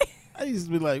dirty. I used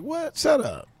to be like, what? Shut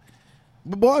up.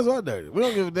 But boys are dirty. We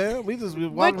don't give a damn. We just be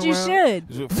walking but you around.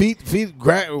 Should. Feet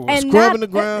scrubbing the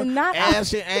ground,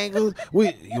 ass and ankles.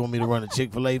 You want me to run a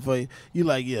Chick-fil-A for you? You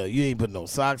like, yeah, you ain't put no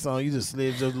socks on. You just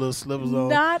slid your little slippers on.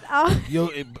 Not all.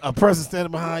 A person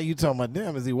standing behind you talking about,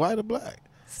 damn, is he white or black?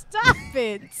 Stop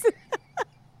it.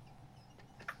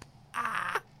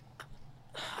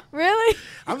 Really?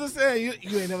 I'm just saying,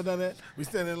 you ain't never done that? We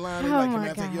stand in line, and can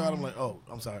I take you out? I'm like, oh,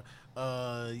 I'm sorry.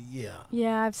 Yeah.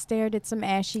 Yeah, I've stared at some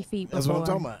ashy feet before. That's what I'm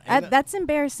talking about. That's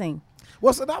embarrassing.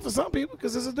 Well, so not for some people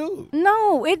because it's a dude.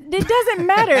 No, it doesn't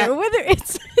matter whether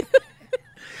it's.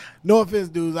 No offense,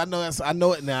 dudes. I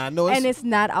know it now. I know and it's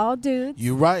not all dudes.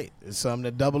 You're right. It's something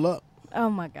that double up. Oh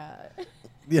my God.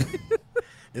 Yeah.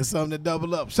 It's something that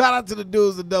double up. Shout out to the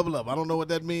dudes that double up. I don't know what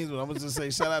that means, but I'm going to just say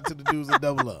shout out to the dudes that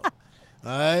double up.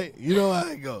 All right? You know how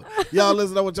it go. Y'all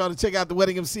listen, I want y'all to check out the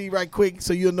Wedding MC right quick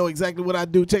so you'll know exactly what I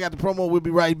do. Check out the promo. We'll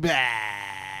be right back.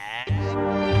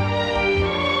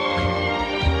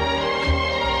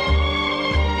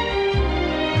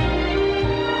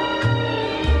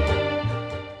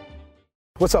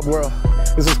 What's up, world?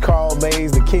 This is Carl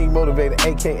Mays, the King Motivator,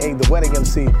 a.k.a. the Wedding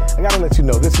MC. I gotta let you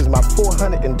know, this is my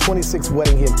 426th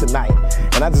wedding here tonight.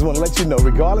 And I just wanna let you know,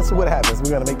 regardless of what happens,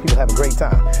 we're gonna make people have a great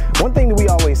time. One thing that we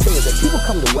always say is that people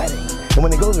come to weddings, and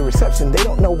when they go to the reception, they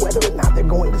don't know whether or not they're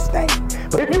going to stay.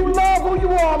 But if you love who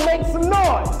you are, make some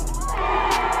noise.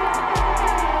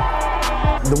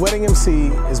 The Wedding MC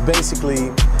is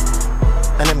basically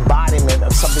an embodiment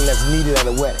of something that's needed at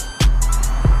a wedding.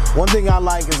 One thing I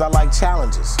like is I like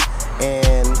challenges.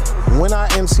 And when I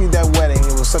emceed that wedding,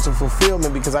 it was such a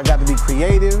fulfillment because I got to be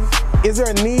creative. Is there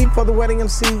a need for the wedding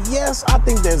MC? Yes, I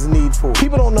think there's a need for it.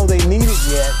 People don't know they need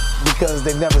it yet because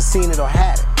they've never seen it or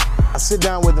had it. I sit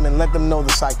down with them and let them know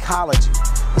the psychology.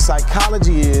 The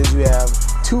psychology is you have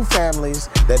two families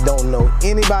that don't know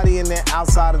anybody in there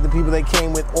outside of the people they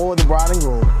came with or the bride and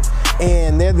groom.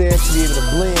 And they're there to be able to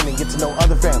blend and get to know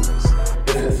other families.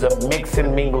 This is a mix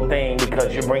and mingle thing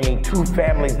because you're bringing two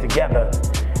families together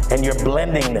and you're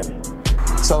blending them.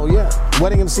 So yeah,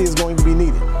 Wedding MC is going to be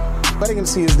needed. Wedding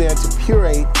MC is there to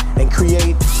curate and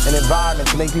create an environment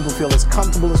to make people feel as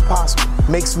comfortable as possible.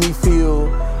 Makes me feel,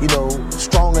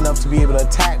 strong enough to be able to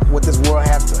attack what this world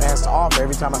has to offer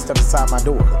every time I step inside my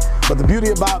door. But the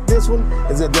beauty about this one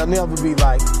is that they'll never be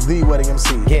like the Wedding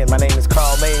MC. Again, my name is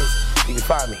Carl Mays. You can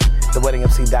find me,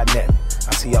 theweddingmc.net.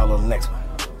 I'll see y'all on the next one.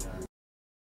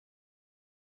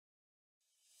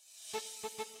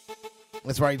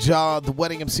 That's right, y'all. The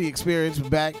Wedding MC Experience. We're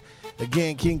back.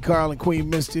 Again, King Carl and Queen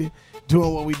Misty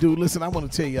doing what we do. Listen, I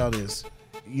want to tell y'all this.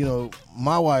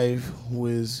 My wife, who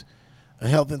is a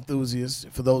health enthusiast,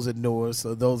 for those that know us,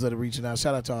 or those that are reaching out.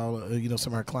 Shout out to all,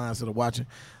 some of our clients that are watching.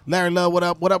 Larry Love, what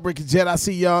up? What up, Ricky Jet? I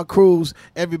see y'all. Cruz,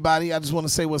 everybody. I just want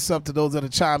to say what's up to those that are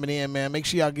chiming in, man. Make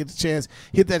sure y'all get the chance.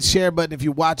 Hit that share button if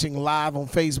you're watching live on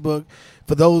Facebook.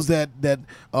 For those that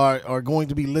are going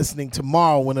to be listening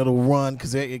tomorrow when it'll run,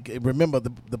 because remember,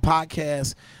 the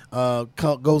podcast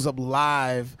goes up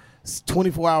live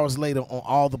 24 hours later on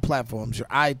all the platforms, your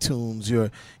iTunes,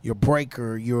 your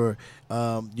Breaker, your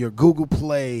Google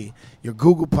Play, your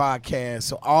Google Podcast.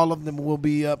 So all of them will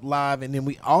be up live. And then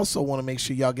we also want to make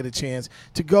sure y'all get a chance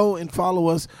to go and follow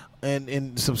us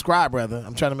and subscribe, rather.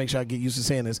 I'm trying to make sure I get used to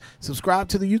saying this. Subscribe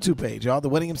to the YouTube page, y'all, the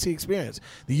Wedding MC Experience.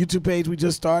 The YouTube page we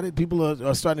just started. People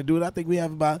are starting to do it. I think we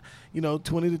have about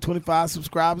 20 to 25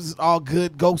 subscribers. It's all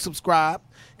good. Go subscribe,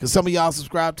 because some of y'all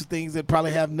subscribe to things that probably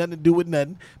have nothing to do with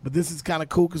nothing. But this is kind of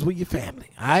cool because we're your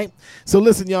family, all right? So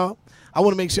listen, y'all. I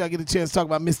want to make sure I get a chance to talk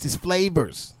about Misty's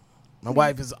Flavors. My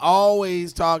wife is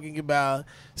always talking about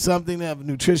something that have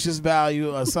nutritious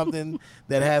value, or something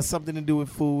that has something to do with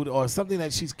food, or something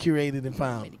that she's curated and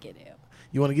found.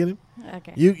 You want to get him?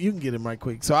 Okay. You can get him right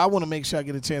quick. So I want to make sure I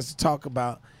get a chance to talk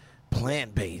about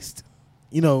plant-based.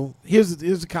 Here's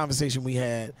the conversation we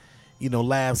had,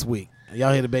 last week.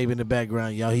 Y'all hear the baby in the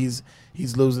background. Y'all, he's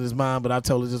losing his mind, but I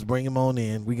told her just bring him on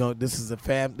in. This is a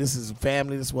family. This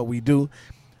is what we do.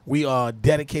 We are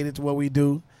dedicated to what we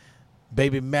do.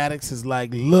 Baby Maddox is like,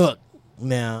 look,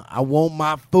 now, I want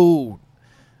my food.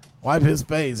 Wipe his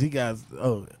face.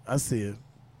 I see it.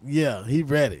 Yeah, he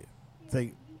ready.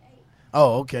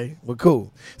 Okay. Well,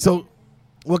 cool. So,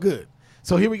 good.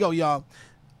 So here we go, y'all.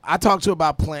 I talked to you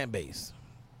about plant-based.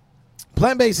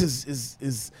 Plant-based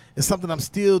is something I'm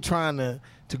still trying to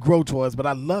grow towards, but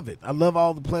I love it. I love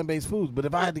all the plant-based foods, but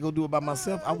if I had to go do it by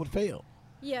myself, I would fail.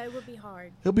 Yeah, it would be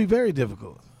hard. It'll be very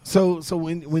difficult. So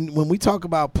when we talk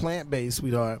about plant-based,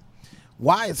 sweetheart,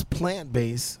 why is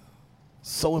plant-based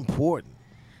so important?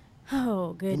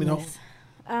 Oh, goodness.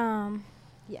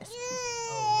 Yes.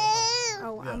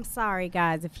 Oh, yeah. I'm sorry,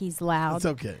 guys, if he's loud. It's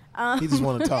okay. He just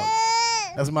want to talk.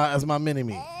 That's my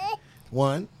mini-me.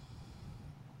 1,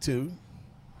 2.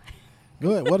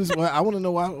 Go ahead. I want to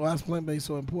know why is plant-based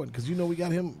so important? Because we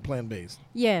got him plant-based.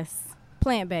 Yes,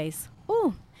 plant-based.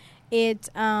 Ooh. It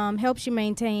helps you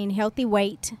maintain healthy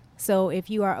weight. So if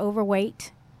you are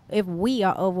overweight, if we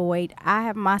are overweight, I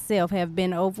have myself have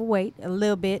been overweight a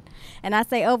little bit. And I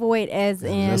say overweight as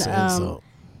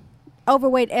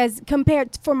overweight as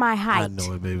compared for my height. I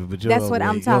know it, baby, but that's what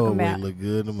I'm talking about. Look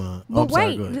good, but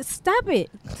wait, stop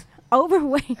it.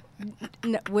 Overweight.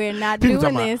 No, we're not People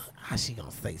doing this. How she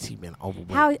gonna say she been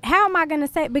overweight? How am I gonna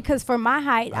say? Because for my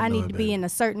height, I need to be in a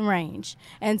certain range,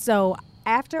 and so.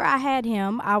 After I had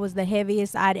him, I was the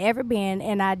heaviest I'd ever been,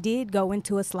 and I did go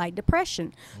into a slight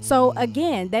depression. So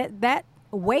again, that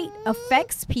weight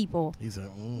affects people. He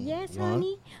said, yes,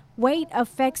 honey. Weight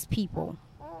affects people.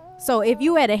 So if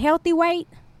you at a healthy weight,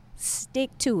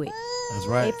 stick to it. That's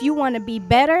right. If you want to be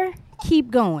better, keep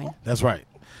going. That's right.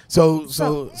 So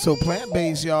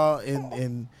plant-based, y'all,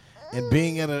 and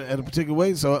being at a particular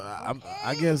weight. So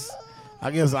I guess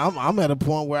I'm at a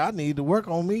point where I need to work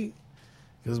on me.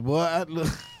 Because, boy,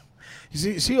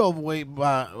 she overweight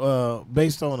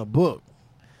based on a book,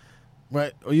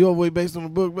 right? Are you overweight based on a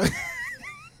book?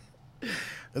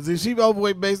 I see, she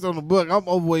overweight based on the book. I'm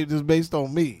overweight just based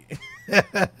on me.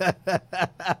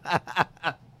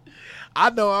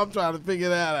 I know I'm trying to figure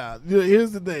that out.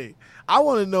 Here's the thing. I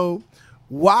want to know,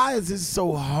 why is it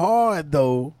so hard,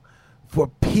 though, for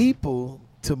people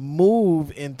to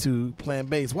move into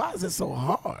plant-based? Why is it so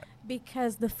hard?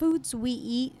 Because the foods we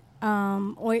eat,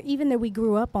 or even that we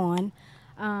grew up on,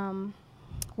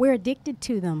 we're addicted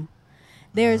to them.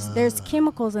 There's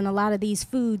chemicals in a lot of these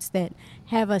foods that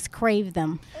have us crave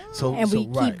them, and we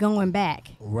keep going back.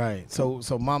 Right. So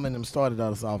mom and them started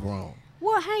us off wrong.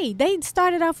 Well, hey, they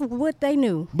started off with what they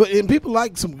knew. And people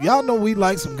like y'all know we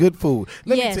like some good food.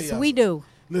 Let me tell y'all we do.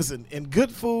 Listen, and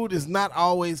good food is not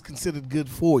always considered good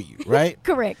for you, right?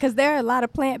 Correct, because there are a lot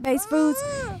of plant-based foods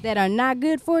that are not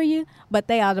good for you, but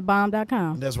they are the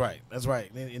bomb.com. That's right.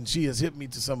 And she has hit me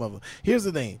to some of them. Here's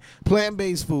the thing.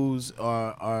 Plant-based foods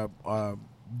are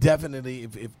definitely,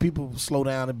 if people slow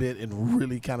down a bit and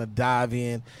really kind of dive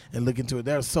in and look into it,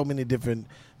 there are so many different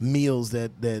meals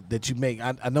that you make.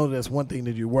 I know that's one thing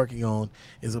that you're working on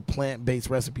is a plant-based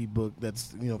recipe book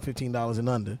that's $15 and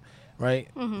under. Right,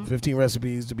 15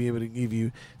 recipes to be able to give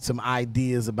you some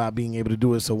ideas about being able to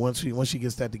do it. So once she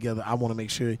gets that together, I want to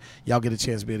make sure y'all get a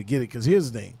chance to be able to get it. Because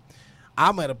here's the thing,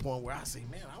 I'm at a point where I say,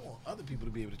 man, I want other people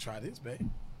to be able to try this, babe.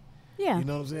 Yeah, you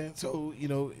know what I'm saying. So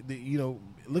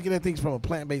looking at things from a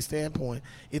plant-based standpoint,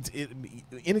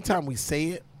 anytime we say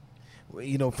it,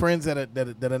 you know, friends that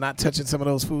are not touching some of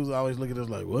those foods always look at us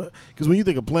like, what? Because when you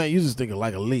think of plant, you just think of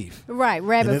like a leaf. Right,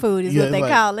 rabbit food is what they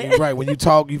like, call it. Right, when you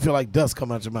talk, you feel like dust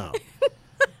coming out your mouth.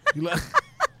 You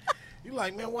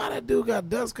like, man, why that dude got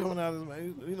dust coming out of his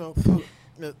mouth? You know.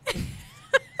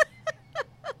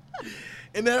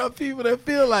 And there are people that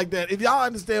feel like that. If y'all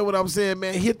understand what I'm saying,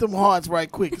 man, hit them hearts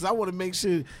right quick, because I want to make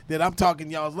sure that I'm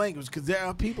talking y'all's language, because there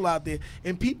are people out there,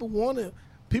 and people want to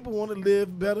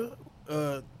live better.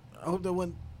 I hope that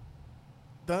wasn't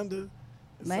thunder.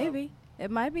 Maybe.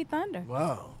 It might be thunder.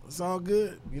 Wow. It's all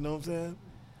good. You know what I'm saying?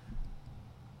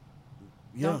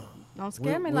 Yeah. Don't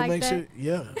scare me like that. Sure,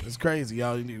 yeah, it's crazy,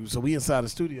 y'all. So we inside the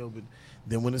studio, but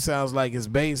then when it sounds like it's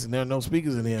bass and there are no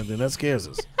speakers in here, then that scares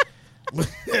us.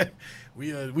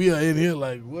 we are in here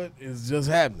like, what is just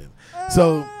happening?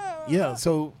 So yeah,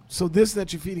 so this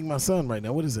that you're feeding my son right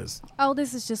now, what is this? Oh,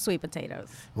 this is just sweet potatoes.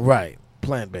 Right,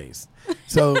 plant-based.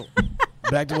 So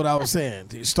back to what I was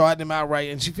saying, starting them out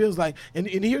right, and she feels like, and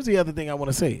here's the other thing I want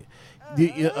to say.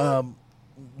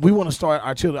 We want to start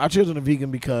our children. Our children are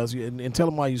vegan because, and tell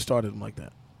them why you started them like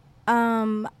that.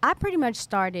 I pretty much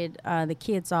started the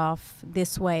kids off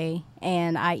this way,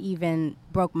 and I even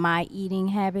broke my eating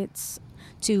habits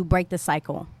to break the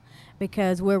cycle,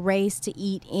 because we're raised to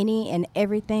eat any and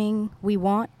everything we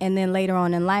want, and then later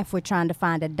on in life we're trying to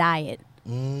find a diet.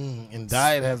 And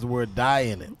diet has the word die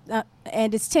in it.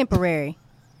 And it's temporary.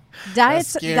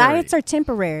 Diets are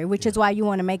temporary, which is why you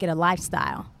want to make it a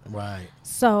lifestyle. Right.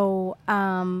 So,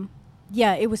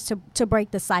 yeah, it was to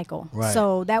break the cycle. Right.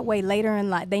 So that way later in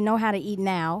life, they know how to eat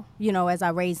now, you know, as I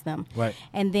raise them. Right.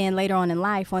 And then later on in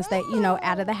life, once they, you know,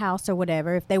 out of the house or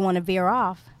whatever, if they want to veer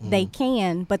off, they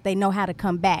can, but they know how to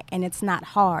come back, and it's not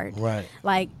hard. Right.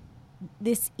 Like,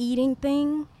 this eating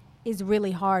thing is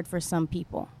really hard for some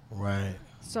people. Right.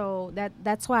 So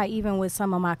that's why even with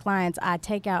some of my clients, I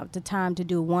take out the time to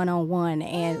do one-on-one,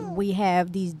 and we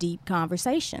have these deep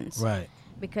conversations. Right.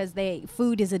 Because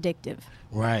food is addictive.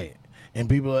 Right. And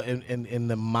people are in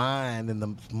the mind and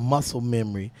the muscle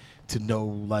memory to know,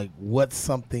 like, what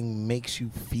something makes you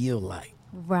feel like.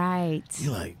 Right.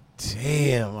 You're like,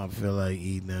 damn, I feel like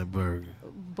eating that burger.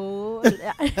 Boy.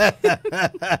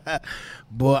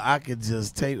 Boy, I could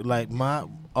just take, like,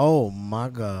 oh, my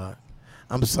God.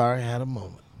 I'm sorry I had a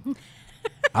moment.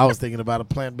 I was thinking about a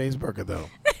plant-based burger, though,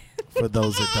 for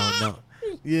those that don't know.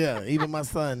 Yeah, even my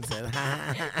son said,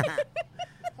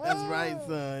 that's right,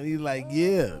 son. He's like,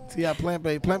 yeah. See how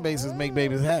plant-based make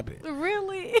babies happy.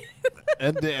 Really?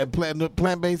 and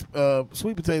plant-based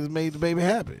sweet potatoes made the baby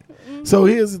happy. Mm-hmm. So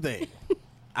here's the thing.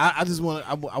 I just want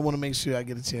to make sure I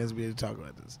get a chance to be able to talk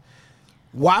about this.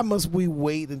 Why must we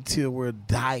wait until we're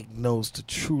diagnosed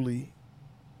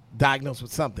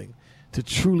with something to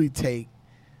truly take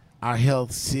our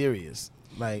health serious?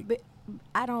 Like, but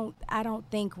I don't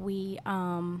think we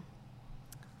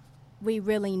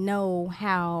really know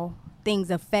how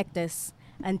things affect us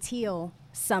until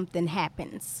something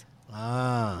happens.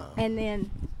 And then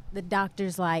the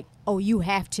doctor's like, oh, you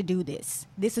have to do this.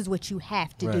 This is what you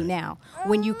have to do now.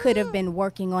 When you could have been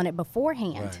working on it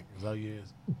beforehand. Right. It's all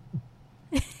yours.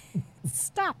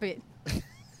 Stop it.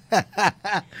 This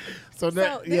is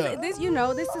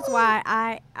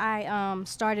why I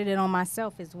started it on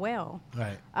myself as well.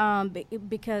 Right.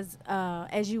 Because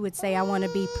as you would say, I want to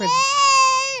be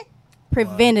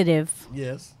preventative.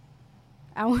 Yes.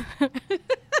 I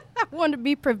want to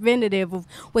be preventative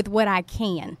with what I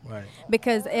can. Right.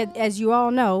 Because as you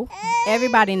all know,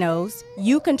 everybody knows,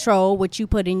 you control what you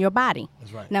put in your body.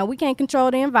 That's right. Now, we can't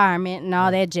control the environment and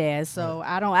all that jazz, so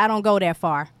I don't go that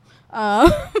far.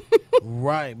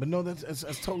 Right, but no, that's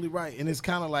totally right, and it's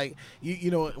kind of like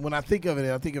you know, when I think of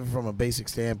it from a basic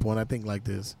standpoint. I think like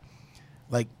this,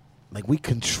 like we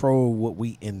control what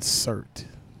we insert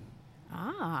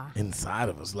inside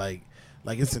of us. Like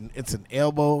it's an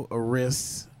elbow, a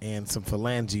wrist, and some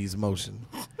phalanges motion.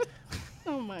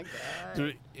 Oh my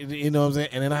God! You know what I'm saying?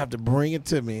 And then I have to bring it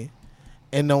to me,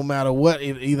 and no matter what,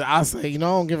 either I say, you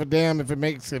know, I don't give a damn if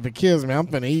it kills me. I'm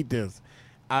finna eat this.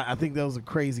 I think those are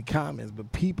crazy comments, but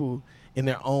people in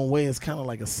their own way, it's kind of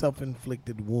like a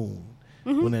self-inflicted wound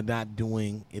when they're not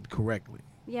doing it correctly.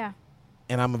 Yeah.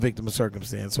 And I'm a victim of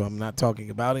circumstance, so I'm not talking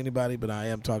about anybody, but I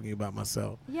am talking about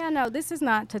myself. Yeah, no, this is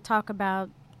not to talk about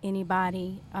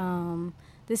anybody.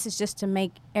 This is just to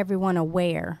make everyone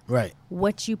aware. Right.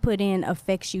 What you put in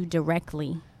affects you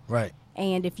directly. Right.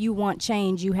 And if you want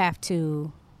change, you have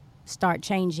to start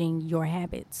changing your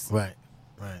habits. Right.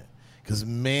 Right. Because,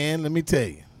 man, let me tell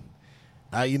you,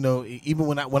 even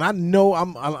when I know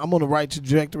I'm on the right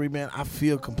trajectory, man, I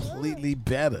feel completely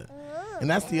better. And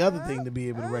that's the other thing to be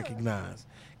able to recognize.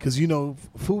 Because, you know,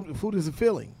 food is a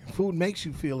feeling. Food makes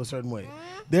you feel a certain way.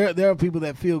 There are people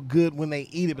that feel good when they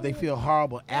eat it, but they feel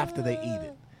horrible after they eat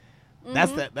it.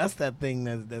 That's that thing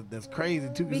that's crazy,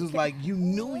 too. Because it's like you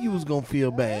knew you was going to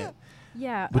feel bad.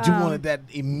 Yeah. But you wanted that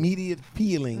immediate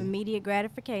feeling. Immediate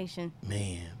gratification.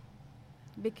 Man.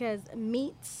 Because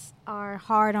meats are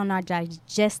hard on our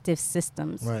digestive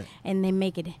systems. Right. And they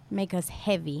make us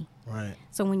heavy. Right.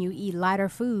 So when you eat lighter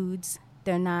foods,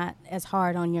 they're not as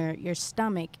hard on your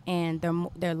stomach, and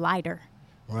they're lighter.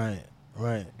 Right.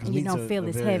 And you don't feel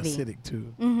as very heavy. Acidic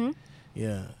too. Mm-hmm.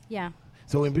 Yeah. Yeah.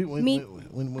 So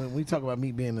when we talk about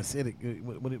meat being acidic,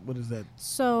 what is that?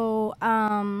 So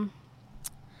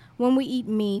when we eat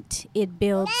meat, it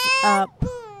builds up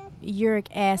uric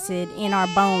acid in our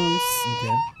bones,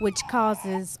 which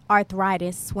causes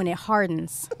arthritis when it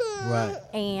hardens. Right.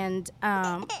 And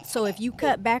so if you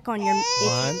cut back on your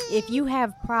if you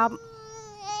have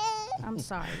I'm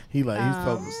sorry. He's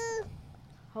focused.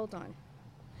 Hold on.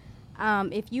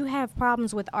 If you have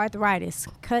problems with arthritis,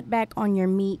 cut back on your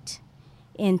meat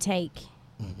intake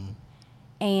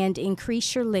and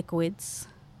increase your liquids,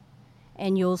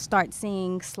 and you'll start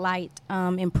seeing slight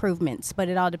improvements. But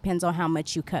it all depends on how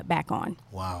much you cut back on.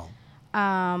 Wow.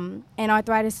 And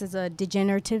arthritis is a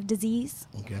degenerative disease.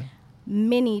 Okay.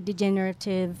 Many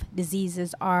degenerative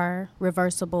diseases are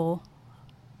reversible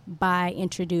by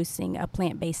introducing a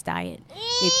plant-based diet.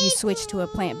 If you switch to a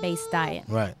plant-based diet.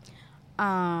 Right.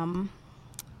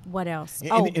 What else?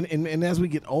 And as we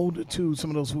get older too, some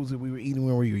of those foods that we were eating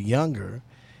when we were younger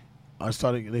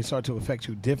they start to affect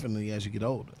you differently as you get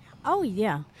older. Oh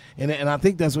yeah. And I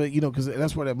think that's what, you know, because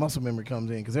that's where that muscle memory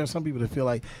comes in. Because there are some people that feel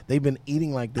like they've been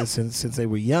eating like this since they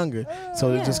were younger,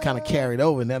 so they're just kind of carried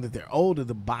over. Now that they're older,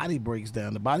 the body breaks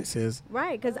down. The body says,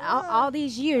 right, because all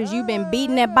these years you've been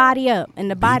beating that body up, and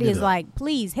the body is like,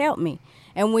 please help me.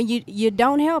 And when you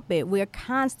don't help it, we're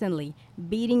constantly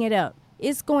beating it up.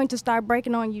 It's going to start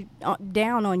breaking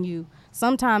down on you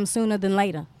sometime sooner than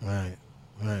later. Right.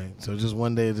 Right. So just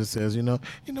one day it just says, you know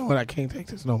what, I can't take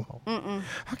this no more. I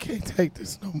can't take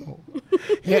this no more.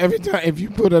 Yeah, every time if you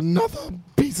put another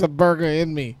piece of burger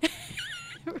in me.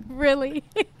 Really?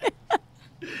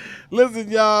 Listen,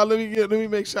 y'all, let me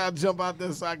make sure I jump out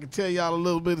there so I can tell y'all a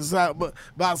little bit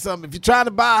about something. If you're trying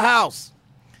to buy a house,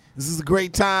 this is a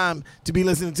great time to be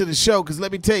listening to the show, because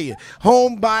let me tell you,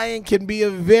 home buying can be a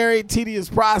very tedious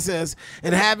process,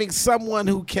 and having someone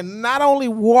who can not only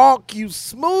walk you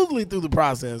smoothly through the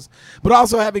process, but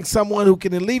also having someone who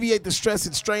can alleviate the stress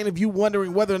and strain of you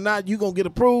wondering whether or not you're going to get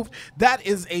approved, that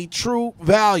is a true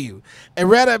value.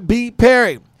 Aretta B.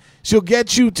 Perry, she'll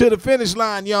get you to the finish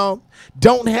line, y'all.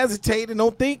 Don't hesitate and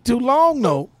don't think too long,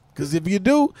 no. Because if you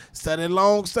do, study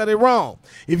long, study wrong.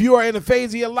 If you are in a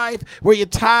phase of your life where you're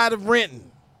tired of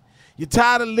renting, you're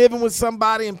tired of living with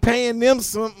somebody and paying them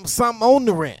something on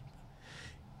the rent,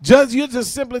 you're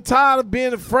just simply tired of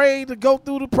being afraid to go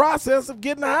through the process of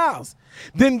getting a house,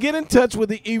 then get in touch with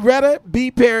the Aretta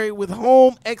B. Perry with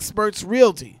Home Experts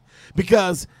Realty,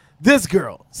 because this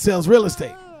girl sells real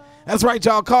estate. That's right,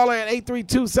 y'all. Call her at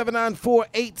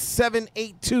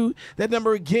 832-794-8782. That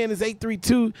number again is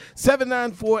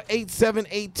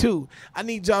 832-794-8782. I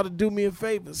need y'all to do me a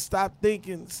favor. Stop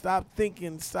thinking,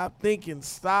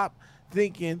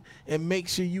 and make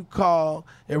sure you call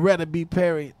Aretta B.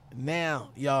 Perry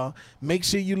now, y'all. Make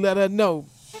sure you let her know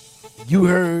you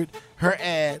heard her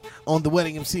ad on the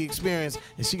Wedding MC Experience,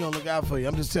 and she gonna look out for you.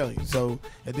 I'm just telling you. So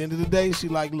at the end of the day, she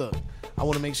like, look, I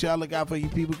want to make sure I look out for you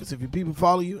people, because if your people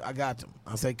follow you, I got them.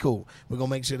 I say, cool. We're going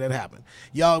to make sure that happens.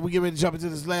 Y'all, we get ready to jump into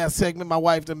this last segment. My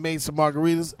wife done made some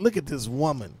margaritas. Look at this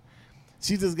woman.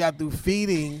 She just got through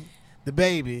feeding the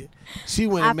baby. She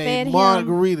went and made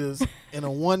margaritas in a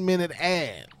 1-minute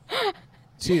ad.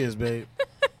 Cheers, babe.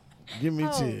 Give me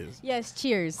cheers. Yes,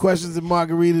 cheers. Questions and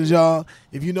margaritas, y'all.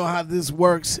 If you know how this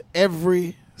works,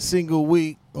 every single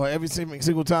week, or every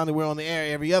single time that we're on the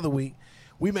air, every other week,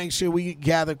 we make sure we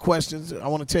gather questions. I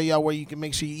want to tell y'all where you can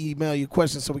make sure you email your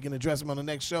questions so we can address them on the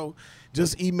next show.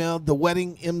 Just email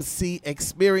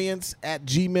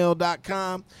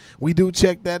theweddingmcexperience@gmail.com. We do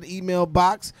check that email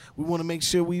box. We want to make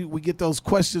sure we get those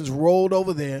questions rolled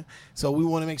over there. So we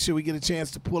want to make sure we get a chance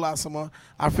to pull out some of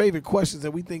our favorite questions that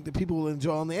we think that people will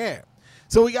enjoy on the air.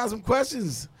 So we got some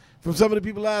questions from some of the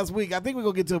people last week. I think we're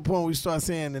going to get to a point where we start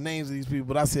saying the names of these people,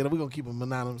 but I said we're going to keep them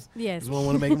anonymous. Yes. Because we don't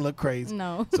want to make them look crazy.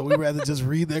 No. So we'd rather just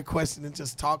read their question and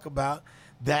just talk about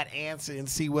that answer and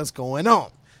see what's going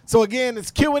on. So again, it's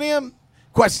Q&M,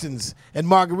 questions and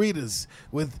margaritas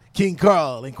with King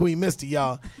Carl and Queen Misty,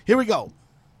 y'all. Here we go.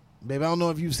 Baby, I don't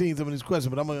know if you've seen some of these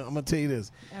questions, but I'm gonna tell you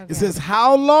this. Okay. It says,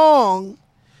 how long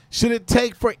should it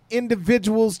take for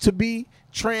individuals to be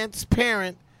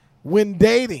transparent when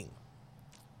dating?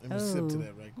 Let me sip to Ooh.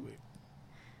 that right quick.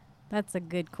 That's a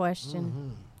good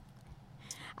question.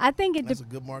 I think it That's a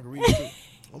good margarita too.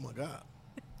 Oh my God.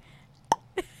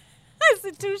 Is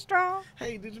it too strong?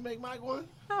 Hey, did you make Mike one?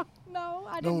 Oh, no,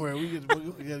 I Don't didn't. worry,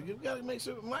 you got to make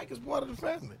sure Mike is part of the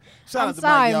family. Shout I'm out to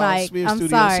sorry, Mike, y'all. Mike. Spear I'm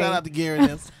Studio. sorry. Shout out to Gary and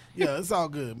them. Yeah, it's all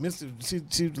good.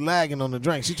 She's lagging on the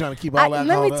drink. She's trying to keep all that.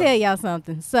 Let me tell y'all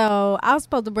something. So I was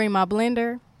supposed to bring my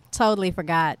blender. Totally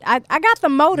forgot. I got the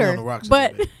motor, We're on the rocks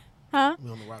but today, huh?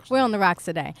 We're on the rocks. We're on the rocks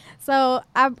today. So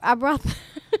I brought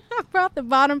I brought the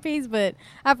bottom piece, but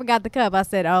I forgot the cup. I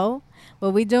said, "Oh,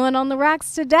 what we doing on the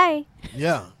rocks today?"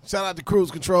 Yeah. Shout out to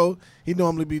Cruise Control. He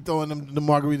normally be throwing the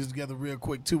margaritas together real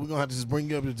quick too. We're gonna have to just bring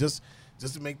you up here just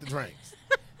to make the drinks.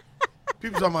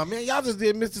 People talking about, man, y'all just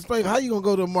did Mr. Flavor. How you gonna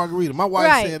go to a margarita? My wife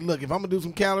Right. said, look, if I'm gonna do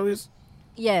some calories,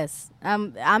 Yes,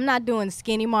 I'm not doing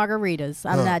skinny margaritas.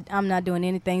 I'm not doing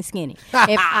anything skinny.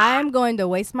 If I'm going to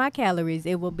waste my calories,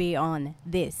 it will be on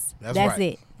this. That's right.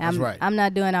 it. That's right. I'm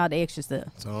not doing all the extra stuff.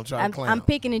 so don't try to clown. I'm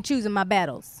picking and choosing my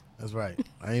battles. That's right.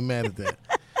 I ain't mad at that.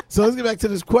 So let's get back to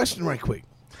this question right quick.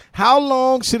 How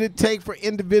long should it take for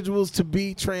individuals to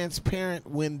be transparent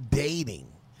when dating?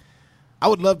 I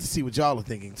would love to see what y'all are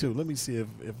thinking too. Let me see if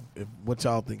what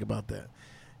y'all think about that.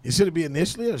 Should it be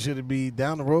initially or should it be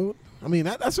down the road? I mean,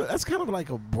 that's kind of like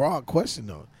a broad question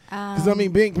though. Because I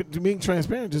mean, being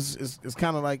transparent is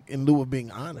kind of like in lieu of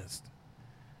being honest.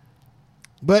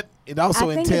 But it also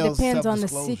I think entails it depends on the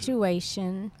self-disclosure.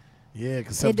 situation. Yeah,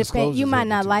 because It depends. You might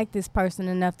not like this person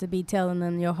enough to be telling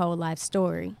them your whole life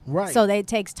story. Right. So it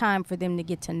takes time for them to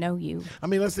get to know you. I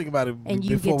mean, let's think about it. And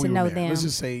you before get to we were know married. them. Let's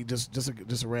just say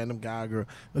just a random guy or girl.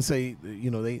 Let's say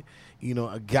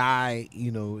a guy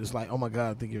is like, oh my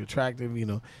God, I think you're attractive,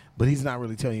 but he's not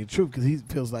really telling you the truth because he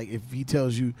feels like if he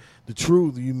tells you the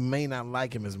truth, you may not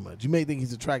like him as much. You may think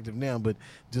he's attractive now, but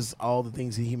just all the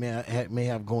things he may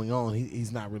have going on,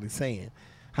 he's not really saying.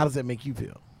 How does that make you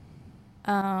feel?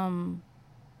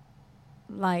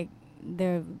 Like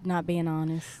they're not being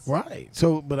honest. Right.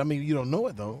 So, but I mean, you don't know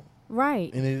it though.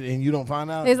 Right. And you don't find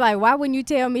out. It's like, why wouldn't you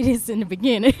tell me this in the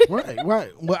beginning? Right. Well,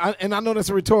 I know that's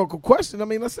a rhetorical question. I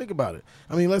mean, let's think about it.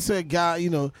 I mean, let's say a guy,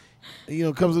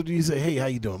 comes up to you and say, "Hey, how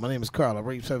you doing? My name is Carl. I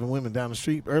raped 7 women down the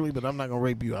street early, but I'm not gonna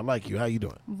rape you. I like you. How you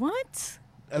doing?" What?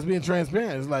 That's being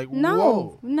transparent. It's like, No,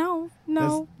 whoa.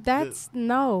 no. That's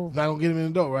no. Not gonna get him in the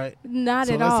door, right? Not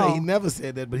so at let's all. say he never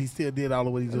said that, but he still did all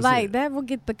of what he just Like said. that will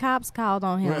get the cops called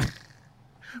on him. Right.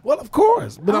 Well, of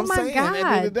course. But Oh I'm my saying at the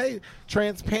end of the God. day,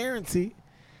 transparency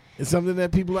is something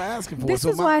that people are asking for. This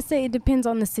is why I say it depends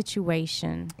on the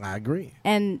situation I agree.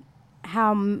 and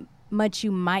how much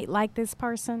you might like this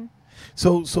person.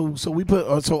 So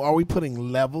are we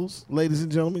putting levels, ladies and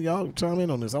gentlemen? Y'all chime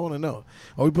in on this. I want to know.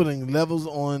 Are we putting levels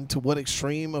on to what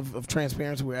extreme of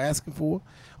transparency we're asking for?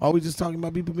 Or are we just talking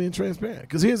about people being transparent?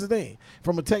 Because here's the thing.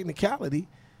 From a technicality,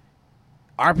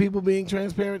 are people being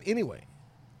transparent anyway?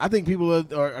 I think people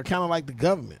are kind of like the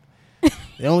government.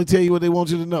 They only tell you what they want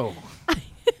you to know.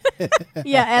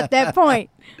 Yeah, at that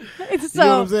point. You know what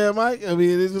I'm saying, Mike? I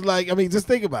mean, it's just like, just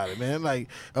think about it, man. Like,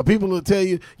 people will tell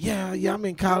you, yeah, I'm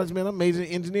in college, man. I'm majoring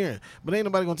in engineering. But ain't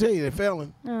nobody going to tell you they're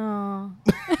failing. Oh.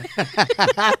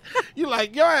 You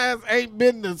like, your ass ain't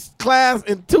been to class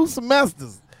in 2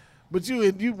 semesters. But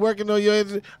you working on your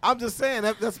engineering. I'm just saying,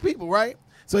 that's people, right?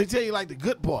 So they tell you like the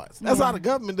good parts. That's how the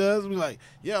government does. We like,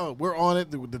 yeah, we're on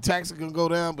it. The tax is gonna go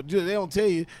down, but they don't tell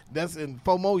you that's in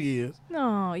 4 more years.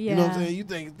 No, yeah. You know what I'm saying? You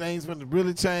think things going to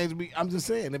really change. I'm just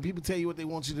saying that people tell you what they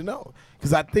want you to know.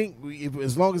 Because I think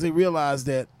as long as they realize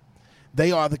that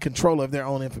they are the controller of their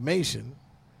own information,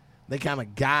 they kind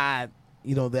of guide,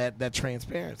 that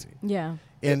transparency. Yeah.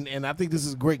 And I think this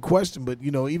is a great question, but,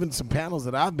 even some panels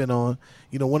that I've been on,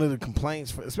 one of the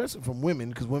complaints, especially from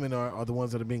women, because women are the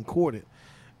ones that are being courted.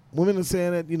 Women are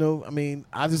saying that,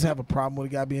 I just have a problem with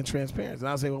a guy being transparent. And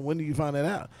I say, well, when do you find that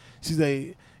out? She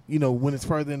say, when it's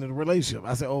further into the relationship.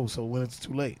 I say, oh, so when it's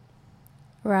too late.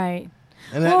 Right.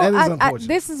 And that is unfortunate.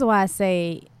 This is why I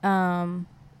say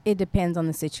it depends on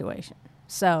the situation.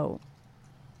 So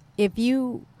if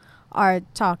you are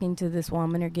talking to this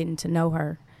woman or getting to know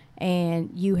her and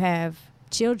you have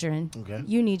children, Okay.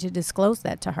 you need to disclose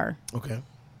that to her. Okay.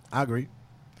 I agree.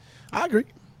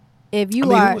 If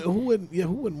you are who wouldn't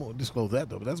want to disclose that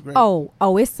though? But that's great.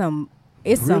 it's some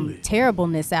Really?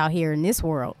 terribleness out here in this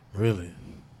world. Really?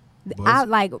 I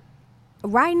like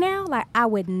right now, like I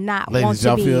would not want Ladies,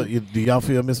 to be. do y'all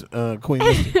feel Miss Queen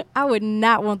Misty? I would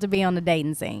not want to be on the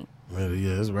dating scene Really?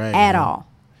 Yeah, it's ragged. at man. all.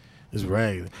 It's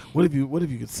ragged. What if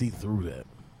you could see through that?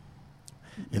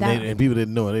 And That- and people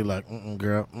didn't know it. They like,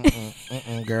 girl,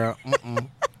 girl,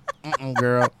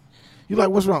 girl. You like,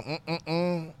 what's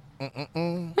wrong?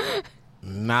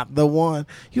 Not the one.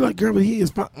 You like, girl, but he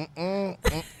is fine.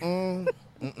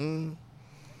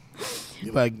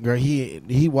 You like, girl,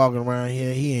 he walking around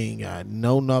here. He ain't got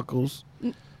no knuckles.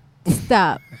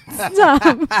 Stop.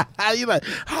 You like,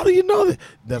 how do you know that?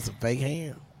 That's a fake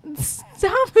hand.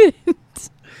 Stop it.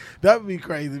 That would be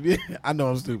crazy. I know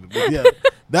I'm stupid, but yeah,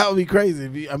 that would be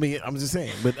crazy. I mean, I'm just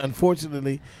saying. But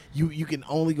unfortunately, you can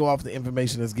only go off the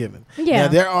information that's given. Yeah. Now,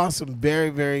 there are some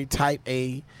very, very type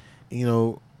A,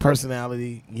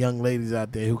 personality young ladies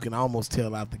out there who can almost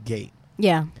tell out the gate.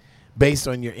 Yeah. Based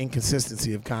on your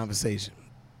inconsistency of conversation.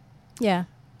 Yeah.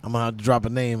 I'm going to drop a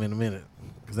name in a minute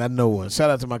because I know one. Shout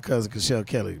out to my cousin, Cashel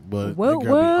Kelly. But Whoa,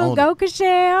 go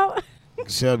Cashel.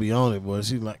 Cashel be on it, boy.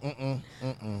 She's like, Don't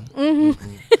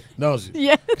she?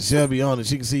 Yeah. Cashel be on it.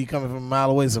 She can see you coming from a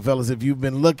mile away. So, fellas, if you've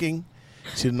been looking,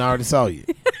 she done already saw you.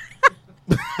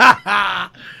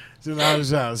 She done already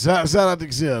saw you. Shout out to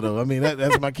Cashel, though. I mean,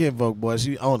 that's my kinfolk, boy.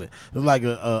 She on it. It's like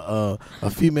a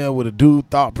female with a dude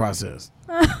thought process.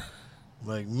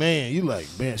 Like, man, you like,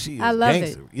 man, she is I love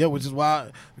gangster. it. Yeah, which is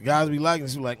why the guys be liking.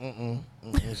 She like, And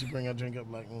she bring her drink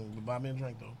up like, buy me a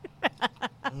drink, though.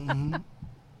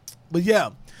 But yeah,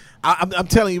 I'm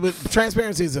telling you, but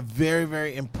transparency is a very,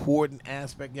 very important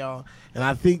aspect, y'all. And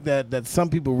I think that some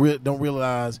people don't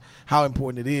realize how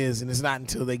important it is. And it's not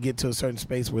until they get to a certain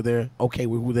space where they're okay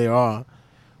with who they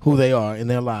are in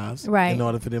their lives, right, in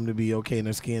order for them to be okay in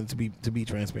their skin, to be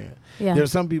transparent. Yeah. There are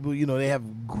some people, they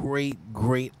have great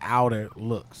outer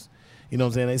looks. You know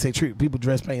what I'm saying? They say treat people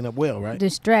dress paint up well, right?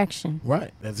 Distraction.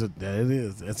 Right. That's a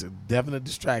definite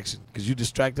distraction because you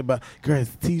distracted by, girl, his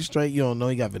teeth straight. You don't know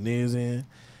he got veneers in.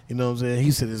 You know what I'm saying?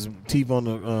 He said his teeth on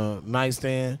the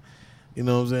nightstand. You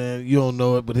know what I'm saying? You don't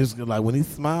know it, but it's like when he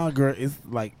smiles, girl, it's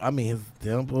like, I mean, his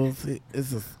dimples,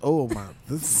 it's just, oh my,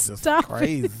 this is just Stop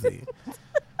crazy.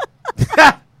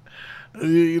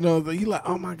 You know, you like,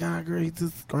 oh my God, girl, he's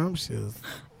just scrumptious.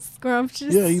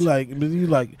 Scrumptious. Yeah,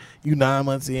 you 9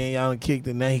 months in, y'all done kicked,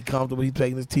 and now he comfortable. He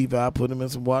taking his teeth out, put him in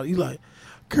some water. You like,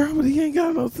 girl, but he ain't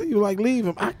got no teeth. You like, leave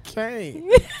him. I can't.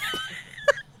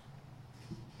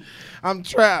 I'm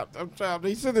trapped.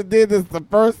 He should have did this the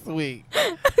first week.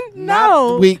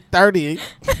 No. Not week 30.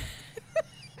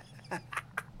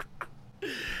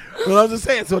 Well, I'm just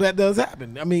saying, so that does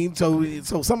happen. I mean,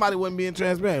 so somebody wasn't being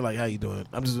transparent. Like, how you doing?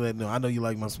 I'm just letting you know. I know you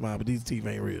like my smile, but these teeth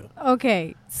ain't real.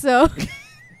 Okay, so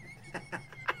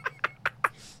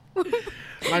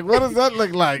like, what does that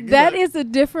look like? That is a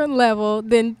different level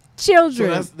than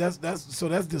children. So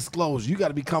that's disclosure. You got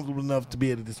to be comfortable enough to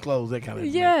be able to disclose that kind of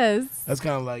information. Yes. That's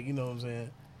kind of like, you know what I'm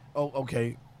saying? Oh,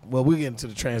 okay. Well, we'll get into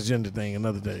the transgender thing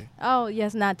another day. Oh,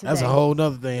 yes, not today. That's a whole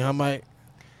nother thing. I might,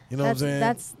 you know what I'm saying?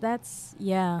 That's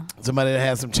yeah. Somebody that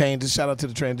has some changes. Shout out to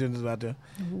the transgenders out there.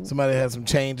 Mm-hmm. Somebody that has some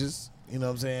changes, you know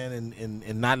what I'm saying?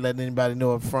 And not letting anybody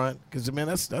know up front. Because, man,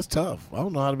 that's tough. I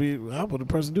don't know how would a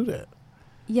person do that?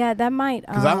 Yeah, that might.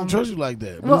 Because I don't trust you like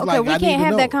that. Well, okay, we can't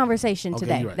have that conversation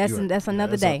today. Right, that's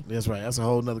another day. That's right. That's a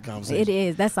whole nother conversation. It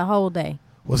is. That's a whole day.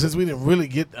 Well, since we didn't really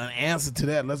get an answer to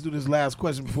that, let's do this last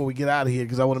question before we get out of here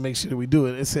because I want to make sure that we do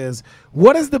it. It says,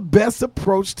 what is the best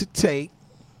approach to take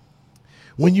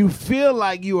when you feel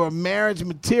like you are marriage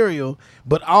material,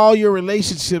 but all your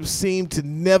relationships seem to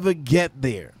never get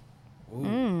there?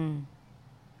 And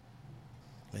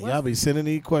y'all be sending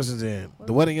these questions in.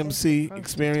 The Wedding MC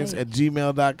Experience at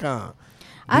gmail.com.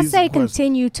 I say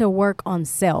continue to work on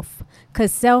self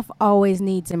because self always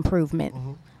needs improvement.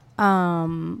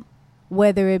 Mm-hmm.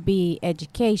 Whether it be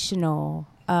educational,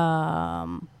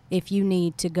 if you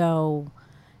need to go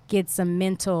get some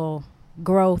mental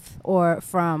growth or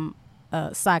from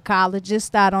a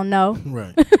psychologist, I don't know.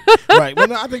 Right. Right. Well,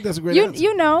 no, I think that's a great answer.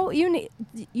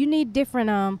 You need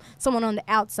different someone on the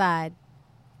outside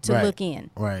to look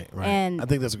in. Right. And I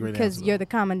think that's a great answer. Because you're the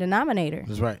common denominator.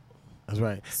 That's right.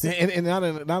 And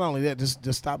not only that,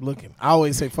 just stop looking. I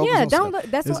always say focus on self. Don't look.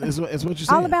 That's it's what you're saying.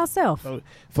 All about self.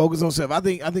 Focus on self. I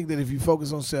think that if you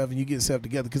focus on self and you get self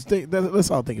together, because let's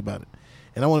all think about it.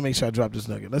 And I want to make sure I drop this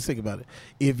nugget. Let's think about it.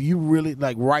 If you really,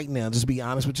 like right now, just be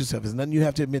honest with yourself. There's nothing you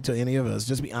have to admit to any of us.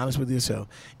 Just be honest with yourself.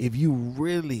 If you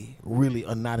really, really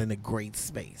are not in a great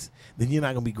space, then you're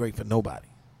not going to be great for nobody.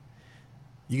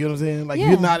 You get what I'm saying? Like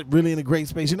you're not really in a great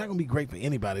space. You're not gonna be great for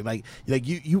anybody. Like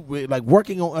you like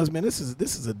working on us, man. This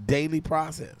is a daily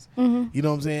process. Mm-hmm. You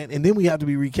know what I'm saying? And then we have to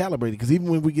be recalibrated because even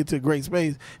when we get to a great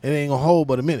space, it ain't gonna hold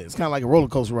but a minute. It's kind of like a roller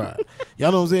coaster ride.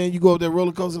 Y'all know what I'm saying? You go up that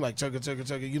roller coaster like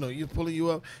chugga. You know, you're pulling you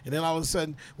up, and then all of a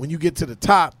sudden, when you get to the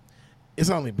top, it's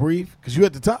only brief because you're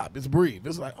at the top. It's brief.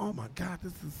 It's like, oh my God,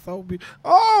 this is so brief.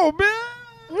 Oh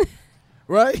man,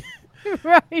 right?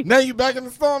 Right. Now you back in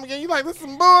the storm again. You like, this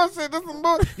some bullshit. This some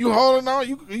bullshit. You holding on.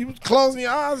 You closing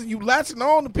your eyes and you latching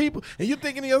on to people. And you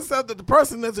thinking to yourself that the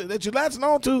person that you're latching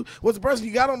on to was the person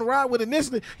you got on the ride with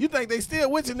initially. You think they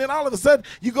still with you. And then all of a sudden,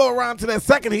 you go around to that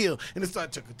second hill. And it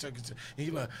starts chucking. And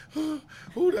you're like,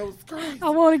 oh, that was crazy. I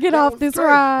want to get off this crazy.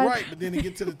 ride. Right. But then it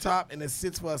get to the top and it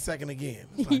sits for a second again.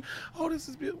 It's like, oh, this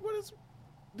is beautiful.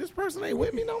 This person ain't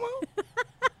with me no more?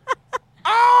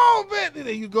 Oh, man. Then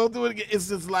you go through it again. It's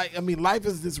just like, life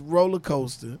is this roller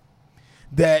coaster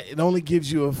that it only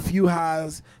gives you a few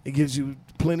highs. It gives you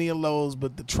plenty of lows,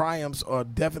 but the triumphs are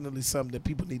definitely something that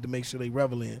people need to make sure they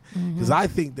revel in. Because I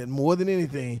think that more than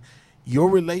anything, your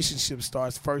relationship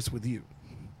starts first with you.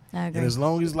 I agree. And as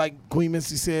long as, like Queen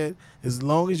Misty said, as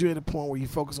long as you're at a point where you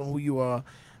focus on who you are,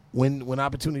 when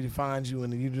opportunity finds you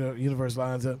and the universe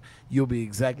lines up, you'll be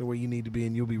exactly where you need to be,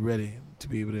 and you'll be ready to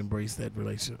be able to embrace that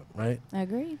relationship, right? I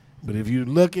agree. But if you're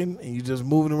looking and you're just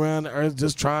moving around the earth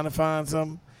just trying to find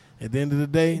something, at the end of the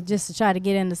day, Just to try to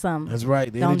get into something. that's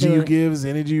right. The Don't energy do you it. give is the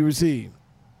energy you receive.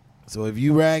 So if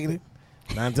you ragged it,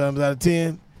 9 times out of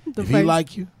 10, if he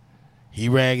like you, he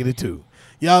ragged it too.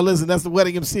 Y'all listen, that's the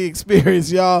Wedding MC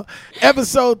experience, y'all.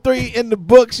 Episode 3 in the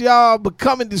books, y'all.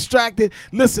 Becoming distracted.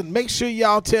 Listen, make sure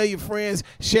y'all tell your friends,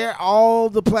 share all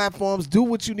the platforms, do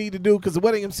what you need to do, because the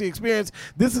Wedding MC experience,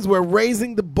 this is where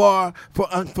raising the bar for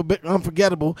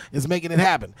unforgettable is making it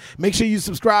happen. Make sure you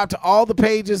subscribe to all the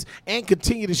pages and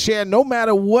continue to share no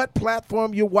matter what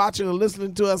platform you're watching or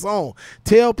listening to us on.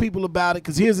 Tell people about it,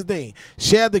 because here's the thing.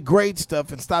 Share the great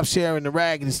stuff and stop sharing the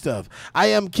raggedy stuff. I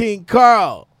am King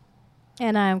Carl.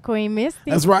 And I'm Queen Misty.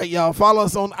 That's right, y'all. Follow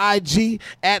us on IG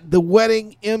at The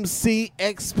Wedding MC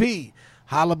XP.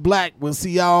 Holla black. We'll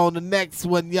see y'all on the next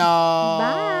one, y'all.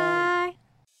 Bye.